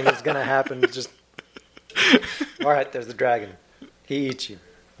 What I'm thinking is going to happen is just, all right, there's the dragon. He eats you.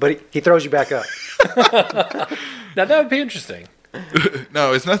 But he throws you back up. Now, that would be interesting.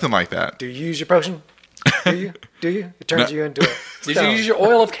 No, it's nothing like that. Do you use your potion? Do you? It turns you into a Did you use your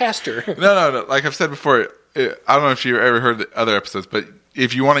oil of castor? No. Like I've said before, I don't know if you ever heard the other episodes, but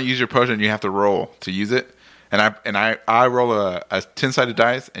if you want to use your potion, you have to roll to use it. And I roll a 10-sided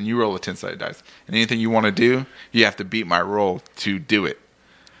dice, and you roll a 10-sided dice. And anything you want to do, you have to beat my roll to do it.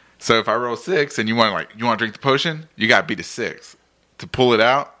 So if I roll 6 and you want to drink the potion, you got to beat a 6 to pull it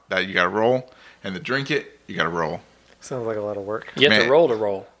out. That you got to roll, and to drink it, you got to roll. Sounds like a lot of work. You have to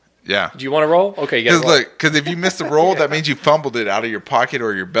roll. Yeah. Do you want to roll? Okay, you got to roll. Because if you miss the roll, that means you fumbled it out of your pocket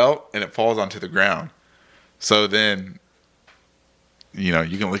or your belt, and it falls onto the ground. So then, you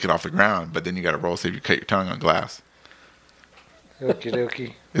can lick it off the ground, but then you got to roll so you cut your tongue on glass. Okie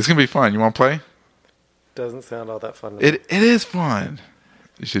dokie. It's going to be fun. You want to play? Doesn't sound all that fun to me. It is fun.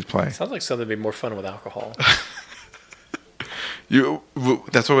 You should play. Sounds like something would be more fun with alcohol.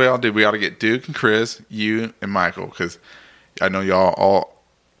 That's what we all did. We ought to get Duke and Chris, you and Michael, because I know y'all all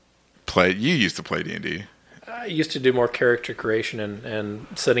play. You used to play D&D. I used to do more character creation and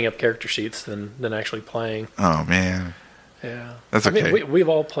setting up character sheets than actually playing. Oh, man. Yeah. That's okay. I mean, we've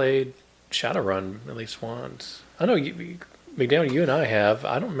all played Shadowrun at least once. I know McDaniel, you and I have.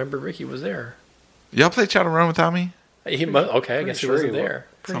 I don't remember Ricky was there. Y'all played Shadowrun without me? Okay, I guess he wasn't there.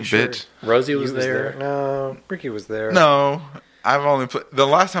 Some bitch. Rosie was there. No, Ricky was there. No. I've only the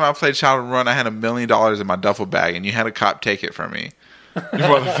last time I played Shadowrun, I had $1 million in my duffel bag, and you had a cop take it from me. You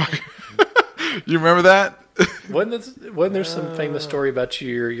motherfucker. You remember that? Wasn't there some famous story about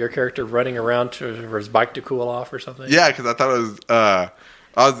your character running around for his bike to cool off or something? Yeah, because I thought it was.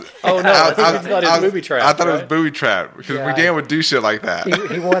 I thought it was booby trap. I thought it was booby trap because McDaniel would do shit like that.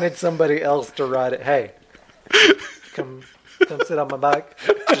 He wanted somebody else to ride it. Hey, come sit on my bike.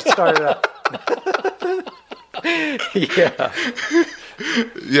 Just start it up. Yeah.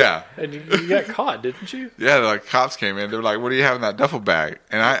 Yeah. And you got caught, didn't you? Yeah, like cops came in. They were like, "What do you have in that duffel bag?"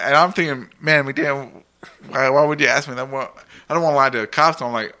 And I'm thinking, man, McDaniel, why would you ask me that? I don't want to lie to the cops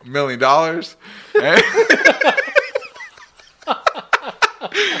on like $1 million.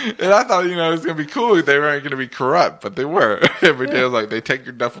 And I thought, it was going to be cool. They weren't going to be corrupt, but they were. Every day was like, they take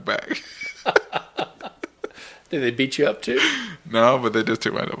your duffel bag. Did they beat you up too? No, but they just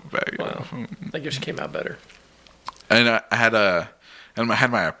took my duffel bag. Wow. I guess you came out better. And I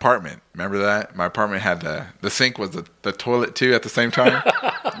had my apartment. Remember that? My apartment had the sink was the toilet too at the same time.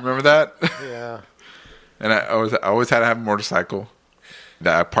 Remember that? Yeah. And I always had to have a motorcycle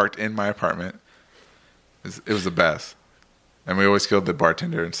that I parked in my apartment. It was the best. And we always killed the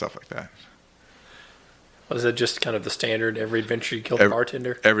bartender and stuff like that. Was it just kind of the standard every adventure you killed the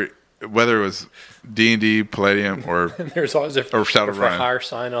bartender? Whether it was D&D, Palladium, or there's always a Shadowrun. higher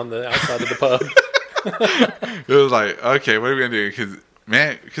sign on the outside of the pub. It was like, okay, what are we gonna do?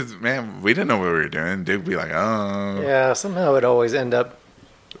 Because man, we didn't know what we were doing. Dude would be like, oh, yeah. Somehow it always end up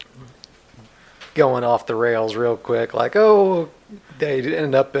going off the rails real quick. Like, oh, they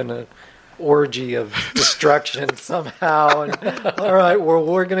end up in an orgy of destruction somehow. And all right,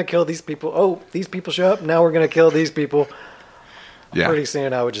 we're gonna kill these people. Oh, these people show up. Now we're gonna kill these people. Yeah. Pretty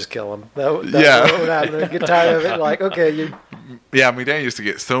soon I would just kill them. That's what would happen. I'd get tired of it. Like, okay, Yeah, I mean, Dan used to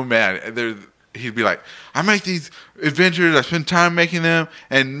get so mad. He'd be like, I make these adventures, I spend time making them,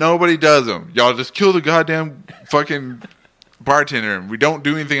 and nobody does them. Y'all just kill the goddamn fucking bartender, and we don't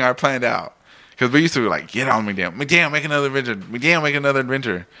do anything I planned out. Because we used to be like, get on McDaniel. McDaniel, make another adventure. McDaniel, make another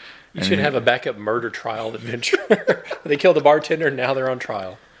adventure. You should have a backup murder trial adventure. They killed the bartender, and now they're on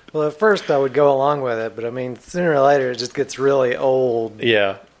trial. Well, at first I would go along with it, but I mean, sooner or later it just gets really old.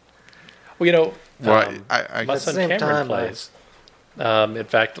 Yeah. Well, my son Cameron plays. In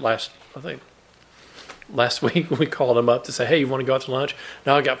fact, last week we called him up to say, hey, you want to go out to lunch?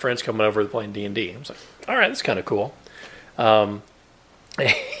 No, I got friends coming over playing D&D. I was like, all right, that's kind of cool.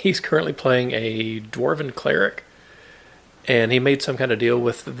 He's currently playing a dwarven cleric, and he made some kind of deal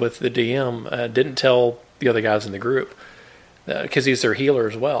with the DM. Didn't tell the other guys in the group because he's their healer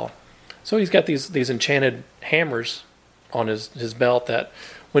as well. So he's got these enchanted hammers on his belt that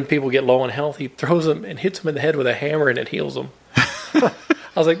when people get low on health, he throws them and hits them in the head with a hammer, and it heals them. I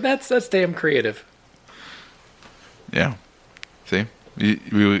was like, that's damn creative. Yeah. See,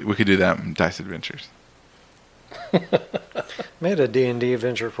 we could do that in Dice Adventures. Made a D&D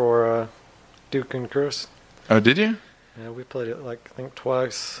adventure for Duke and Chris. Oh, did you? Yeah, we played it I think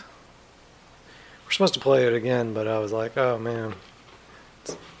twice. We're supposed to play it again, but I was like, oh man,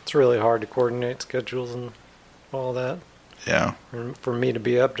 it's really hard to coordinate schedules and all that. Yeah. And for me to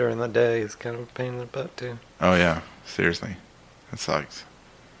be up during the day is kind of a pain in the butt too. Oh yeah, seriously, that sucks.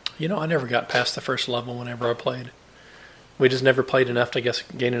 I never got past the first level whenever I played. We just never played enough to,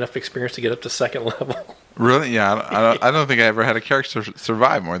 gain enough experience to get up to second level. Really? Yeah, I don't think I ever had a character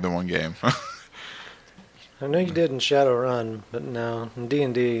survive more than one game. I know you did in Shadowrun, but no, in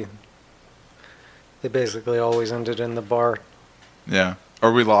D&D, they basically always ended in the bar. Yeah,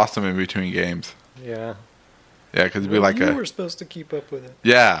 or we lost them in between games. Yeah. Yeah, because it'd be like you were supposed to keep up with it.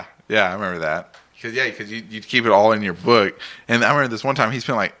 Yeah, I remember that. Because you'd keep it all in your book. And I remember this one time he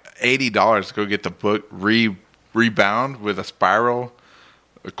spent like $80 to go get the book rebound with a spiral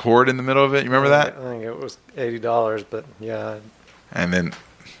cord in the middle of it. You remember that? I think it was $80, but yeah. And then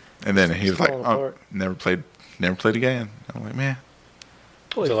he was like, "Oh, never played again." I'm like, man.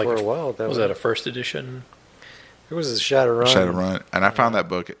 Played for a while. Was that a first edition? It was a Shadowrun. Shadowrun, and I found that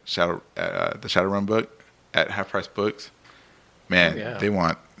book at the Shadowrun book at Half Price Books. Man, they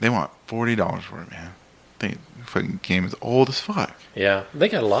want $40 for it, man. The fucking game is old as fuck. Yeah, they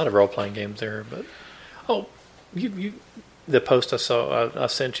got a lot of role playing games there, but you the post I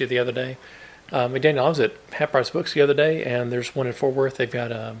sent you the other day. McDaniel, I was at Half Price Books the other day, and there's one in Fort Worth. They've got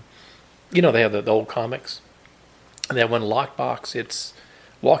they have the old comics, and they have one lockbox. It's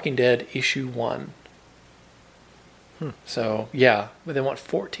Walking Dead issue 1. So yeah, but they want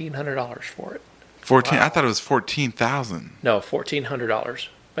 $1,400 for it. 14? Wow. I thought it was 14,000. No, $1,400.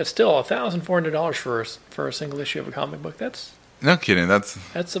 But still, $1,400 for a single issue of a comic book. That's no kidding. That's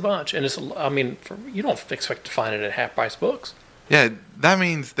a bunch, and you don't expect to find it at Half Price Books. Yeah, that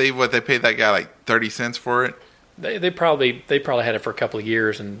means they paid that guy like 30 cents for it. They probably had it for a couple of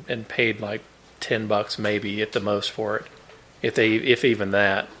years and paid like $10 maybe at the most for it, if even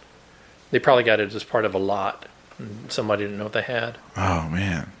that. They probably got it as part of a lot, and somebody didn't know what they had. Oh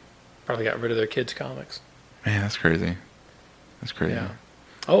man. Probably got rid of their kids' comics. Man, that's crazy. Yeah.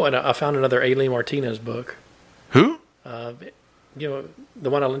 Oh, and I found another Aileen Martinez book. Who? The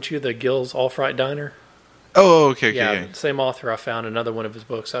one I lent you, the Gil's All Fright Diner. Oh, okay. Yeah, same author. I found another one of his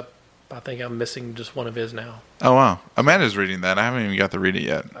books. I think I'm missing just one of his now. Oh wow, Amanda's reading that. I haven't even got to read it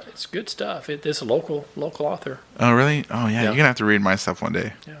yet. It's good stuff. It's a local author. Oh really? Oh yeah. You're gonna have to read my stuff one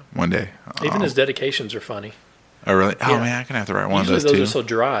day. Yeah. One day. Even his dedications are funny. Oh really? Oh man, I'm gonna have to write one Usually of those too. Those are so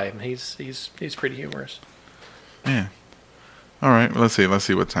dry. And he's pretty humorous. Yeah. All right. Let's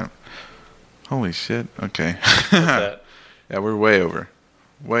see what time. Holy shit. Okay. What's that? Yeah, we're way over.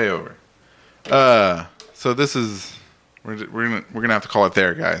 So this is we're gonna have to call it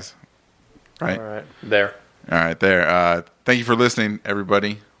there, guys. Right? All right. There. All right, there. Thank you for listening,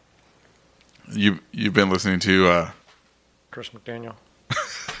 everybody. You've been listening to Chris McDaniel.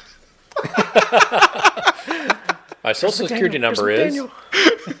 My social security number is. You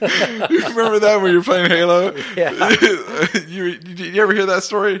remember that when you were playing Halo? Yeah. you ever hear that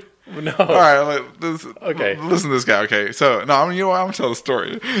story? No. All right. Okay. Listen to this guy. Okay. So, no, I'm going to tell the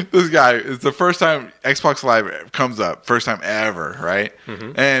story. This guy is the first time Xbox Live comes up. First time ever, right?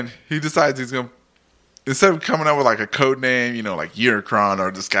 Mm-hmm. And he decides he's going to, instead of coming up with like a code name, like Unicron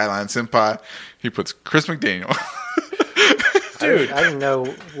or the Skyline Senpai, he puts Chris McDaniel. Dude. I didn't know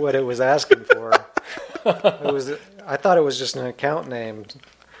what it was asking for. I thought it was just an account name.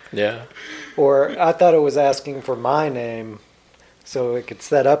 Yeah. Or I thought it was asking for my name so it could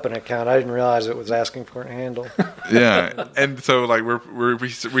set up an account. I didn't realize it was asking for a handle. Yeah. And so like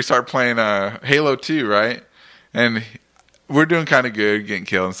we start playing Halo 2, right? And we're doing kind of good, getting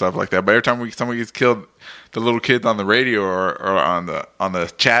killed and stuff like that. But every time somebody gets killed, the little kids on the radio or on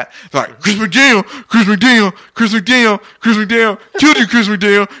the chat, they're like, Chris McDaniel, killed you, Chris McDaniel,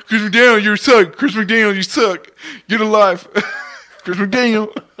 you suck, Chris McDaniel, you suck, get alive, Chris McDaniel.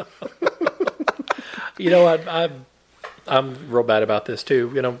 I'm real bad about this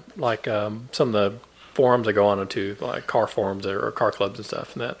too. Like some of the forums I go on to, like car forums or car clubs and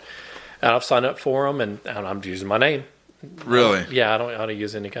stuff, and I've signed up for them, and I'm using my name. Really? I don't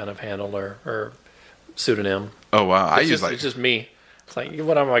use any kind of handle or pseudonym. Oh wow! It's just me. It's like,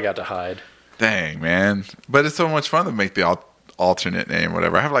 what have I got to hide? Dang, man! But it's so much fun to make the alternate name,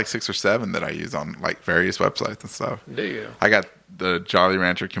 whatever. I have like 6 or 7 that I use on like various websites and stuff. Do you? I got the Jolly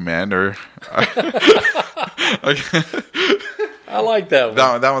Rancher Commander. I I like that one.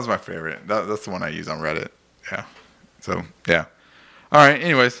 That one's my favorite. That's the one I use on Reddit. Yeah. So, yeah. All right.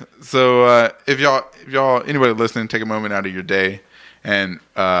 Anyways, so if y'all, anybody listening, take a moment out of your day and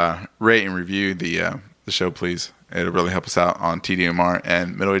rate and review the show, please. It'll really help us out on TDMR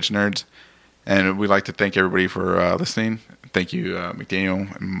and Middle-Aged Nerds. And we'd like to thank everybody for listening. Thank you,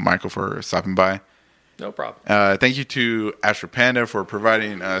 McDaniel and Michael, for stopping by. No problem. Thank you to Astro Panda for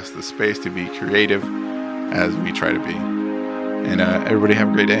providing us the space to be creative as we try to be. And everybody have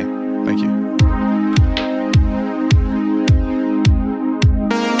a great day. Thank you.